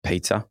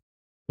pizza.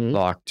 Mm.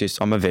 Like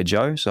just, I'm a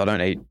veggie, so I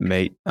don't eat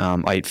meat.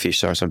 I eat fish,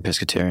 so I'm a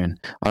pescatarian.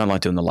 I don't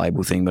like doing the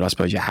label thing, but I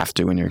suppose you have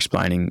to when you're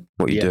explaining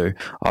what you do.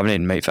 I haven't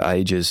eaten meat for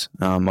ages.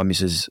 My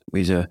missus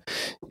is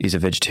a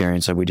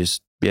vegetarian, so we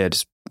just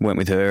went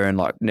with her and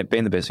like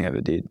being the best thing I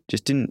ever did.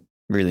 Just didn't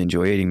really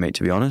enjoy eating meat,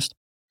 to be honest.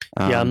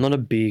 Yeah, I'm not a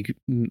big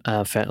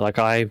fan. Like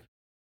I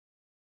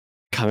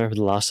can't remember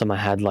the last time I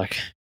had like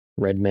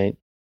red meat.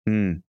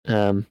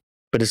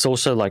 But it's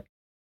also like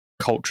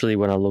culturally,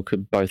 when I look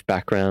at both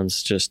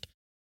backgrounds, just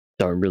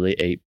don't really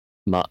eat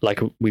much.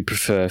 Like we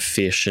prefer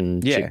fish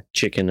and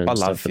chicken and I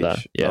stuff love for fish.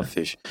 that. Yeah, Love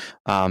fish.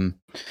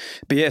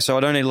 But yeah, so I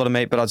don't eat a lot of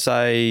meat, but I'd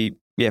say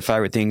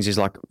favorite things is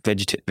like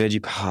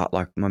veggie part,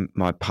 like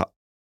my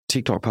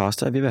TikTok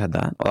pasta. Have you ever had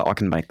that? I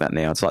can make that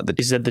now. It's like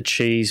is that the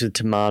cheese with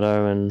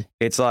tomato and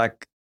it's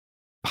like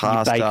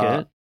pasta. you bake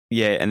it?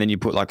 Yeah, and then you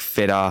put like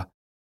feta,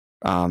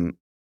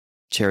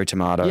 cherry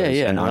tomatoes,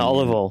 and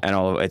olive oil. and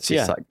olive. It's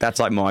just like that's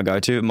like my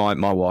go-to. My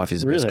wife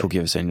is the best cook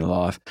you've ever seen in your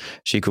life.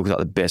 She cooks like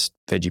the best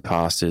veggie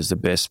pastas, the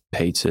best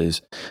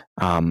pizzas.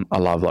 I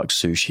love like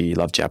sushi,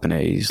 love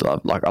Japanese, I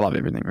love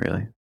everything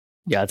really.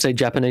 Yeah, I'd say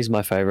Japanese is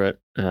my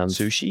favorite.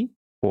 Sushi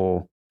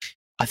or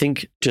I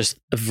think just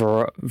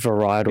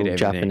varietal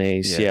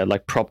Japanese. Yeah,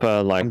 like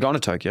proper like. I'm going to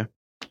Tokyo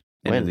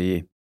end of the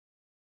year.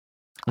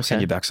 I'll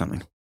send you back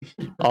something.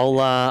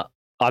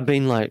 I've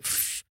been like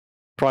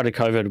prior to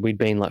COVID, we'd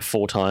been like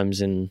 4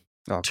 times in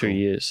 2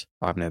 years.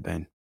 I've never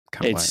been.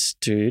 Can't wait.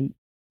 Dude,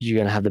 you're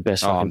gonna have the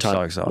best fucking time.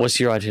 So excited. What's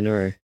your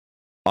itinerary?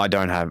 I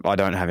don't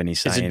have any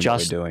say in what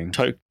we're doing.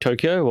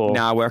 Tokyo or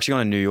no? We're actually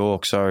going to New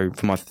York. So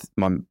for my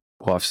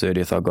wife's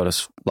 30th, I got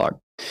us like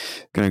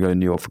going to go to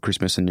New York for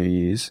Christmas and New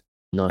Year's.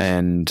 Nice.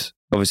 And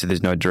obviously,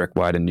 there's no direct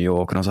way to New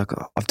York. And I was like,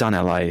 I've done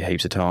LA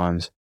heaps of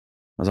times.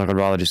 I was like, I'd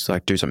rather just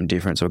like do something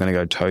different. So we're going to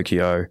go to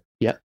Tokyo.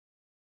 Yeah.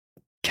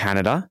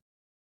 Canada.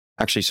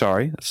 Actually,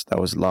 sorry, that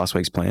was last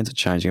week's plans. It's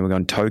changing. We're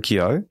going to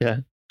Tokyo. Yeah.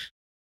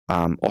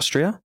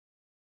 Austria.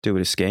 Do a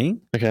bit of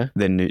skiing. Okay.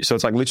 Then so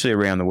it's like literally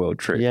around the world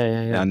trip. Yeah.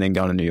 And then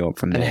going to New York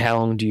from there. And how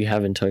long do you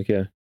have in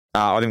Tokyo?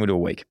 I think we'll do a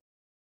week.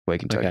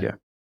 Week in Tokyo.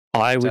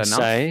 I would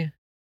say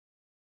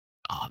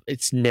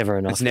it's never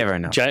enough. It's never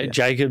enough.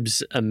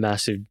 Jacob's a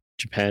massive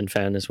Japan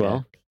fan as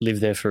well.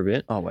 Lived there for a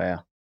bit. Oh,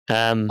 wow.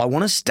 I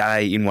want to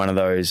stay in one of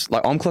those.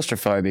 Like, I'm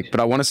claustrophobic, but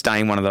I want to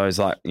stay in one of those,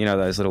 like, you know,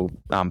 those little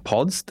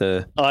pods.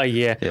 Yeah.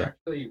 Yeah.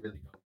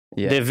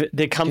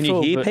 They're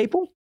comfortable. Can you hear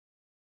people?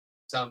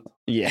 Some.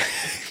 Yeah.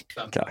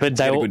 But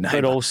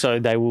but also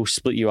they will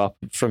split you up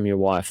from your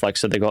wife. Like,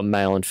 so they got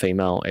male and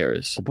female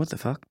areas. What the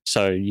fuck?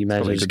 So you may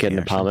as well just get an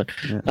apartment.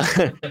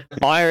 Yeah.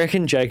 I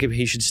reckon Jacob,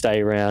 he should stay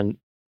around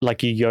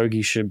like your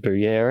Yogi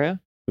Shibuya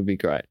area would be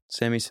great.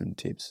 Send me some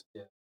tips.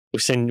 Yeah.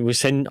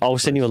 I'll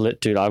send you a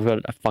list, dude. I've got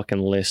a fucking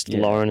list.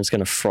 Yeah. Lauren is going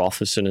to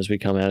froth as soon as we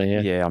come out of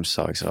here. Yeah, I'm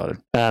so excited.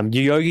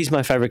 Yoyogi's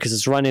my favorite because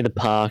it's right near the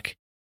park.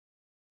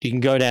 You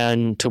can go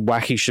down to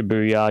Wacky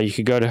Shibuya. You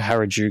could go to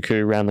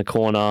Harajuku around the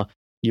corner.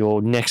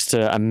 You're next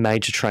to a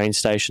major train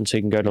station, so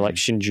you can go to like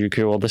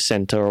Shinjuku or the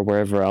center or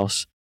wherever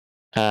else.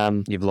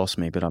 You've lost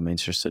me, but I'm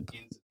interested.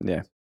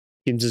 Yeah.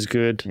 Ginza's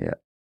good. Yeah.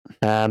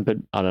 But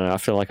I don't know. I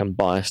feel like I'm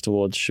biased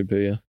towards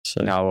Shibuya.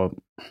 So No,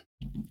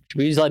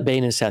 Shibuya's like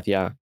being in South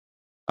Yarra.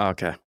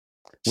 okay.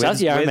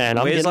 South Yarra, man.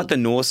 Where's like the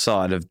north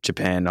side of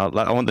Japan?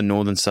 I want the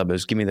northern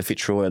suburbs. Give me the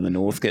Fitzroy in the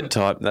north. Get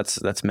type.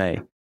 That's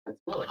me.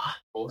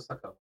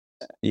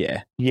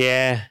 Yeah.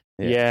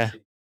 Yeah.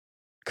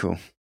 Cool.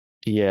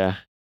 Yeah.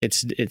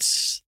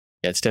 It's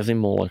definitely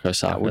more like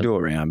Osaka. We'll do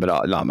it around,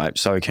 but no, mate.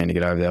 So keen to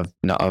get over there.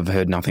 I've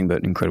heard nothing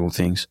but incredible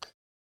things.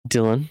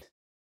 Dylan,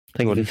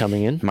 thank you for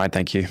coming in, mate.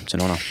 Thank you. It's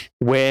an honour.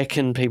 Where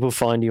can people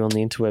find you on the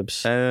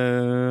interwebs?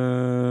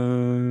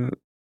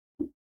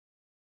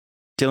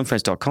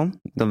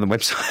 DylanFriends.com on the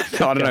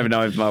website. I don't even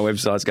know if my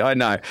website's going.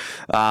 No.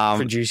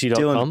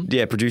 Producy.com?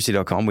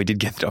 Producy.com. We did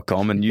get the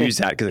 .com and use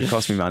that because it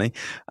cost me money.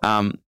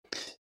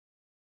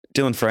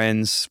 Dylan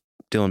Friends,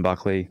 Dylan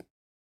Buckley.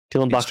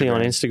 Dylan Buckley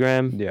on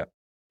Instagram. Yeah.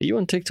 Are you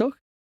on TikTok?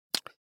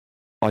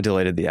 I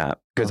deleted the app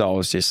because I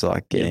was just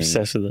like getting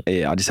obsessed with it.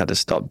 Yeah, I just had to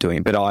stop doing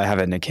it. But I have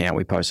an account.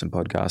 We post some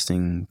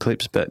podcasting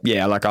clips. But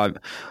yeah, like I'm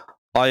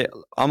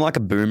like a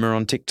boomer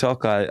on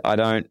TikTok.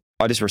 I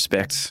just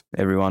respect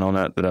everyone on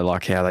it that I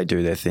like how they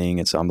do their thing.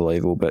 It's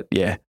unbelievable. But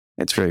yeah,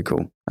 it's very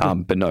cool.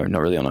 But no,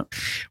 not really on it.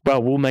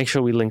 Well, we'll make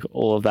sure we link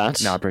all of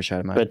that. No, I appreciate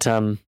it, mate. But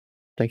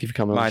thank you for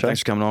coming on the show.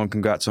 Thanks for coming on.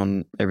 Congrats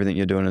on everything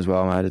you're doing as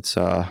well, mate. It's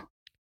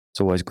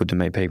always good to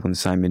meet people in the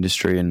same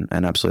industry and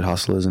absolute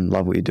hustlers and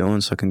love what you're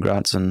doing. So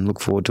congrats and look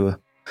forward to a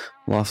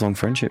lifelong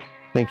friendship.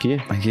 Thank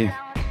you. Thank you.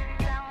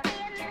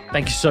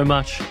 Thank you so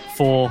much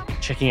for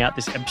checking out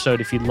this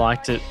episode. If you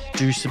liked it,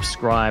 do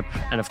subscribe.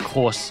 And of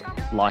course,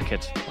 like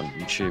it on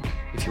YouTube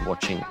if you're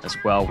watching as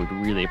well. We'd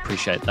really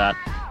appreciate that.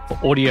 For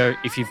audio,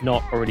 if you've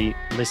not already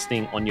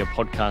listening on your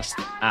podcast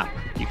app,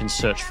 you can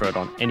search for it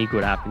on any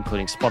good app,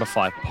 including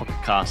Spotify, Pocket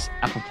Casts,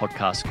 Apple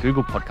Podcasts,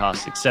 Google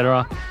Podcasts,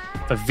 etc.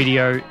 For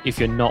video, if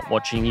you're not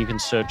watching, you can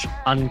search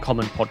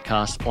Uncommon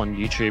Podcast on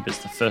YouTube. It's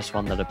the first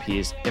one that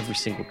appears every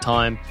single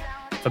time.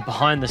 For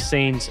behind the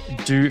scenes,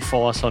 do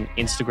follow us on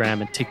Instagram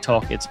and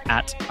TikTok. It's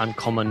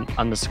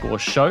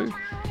 @uncommon_show.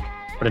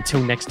 But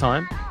until next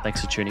time,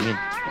 thanks for tuning in.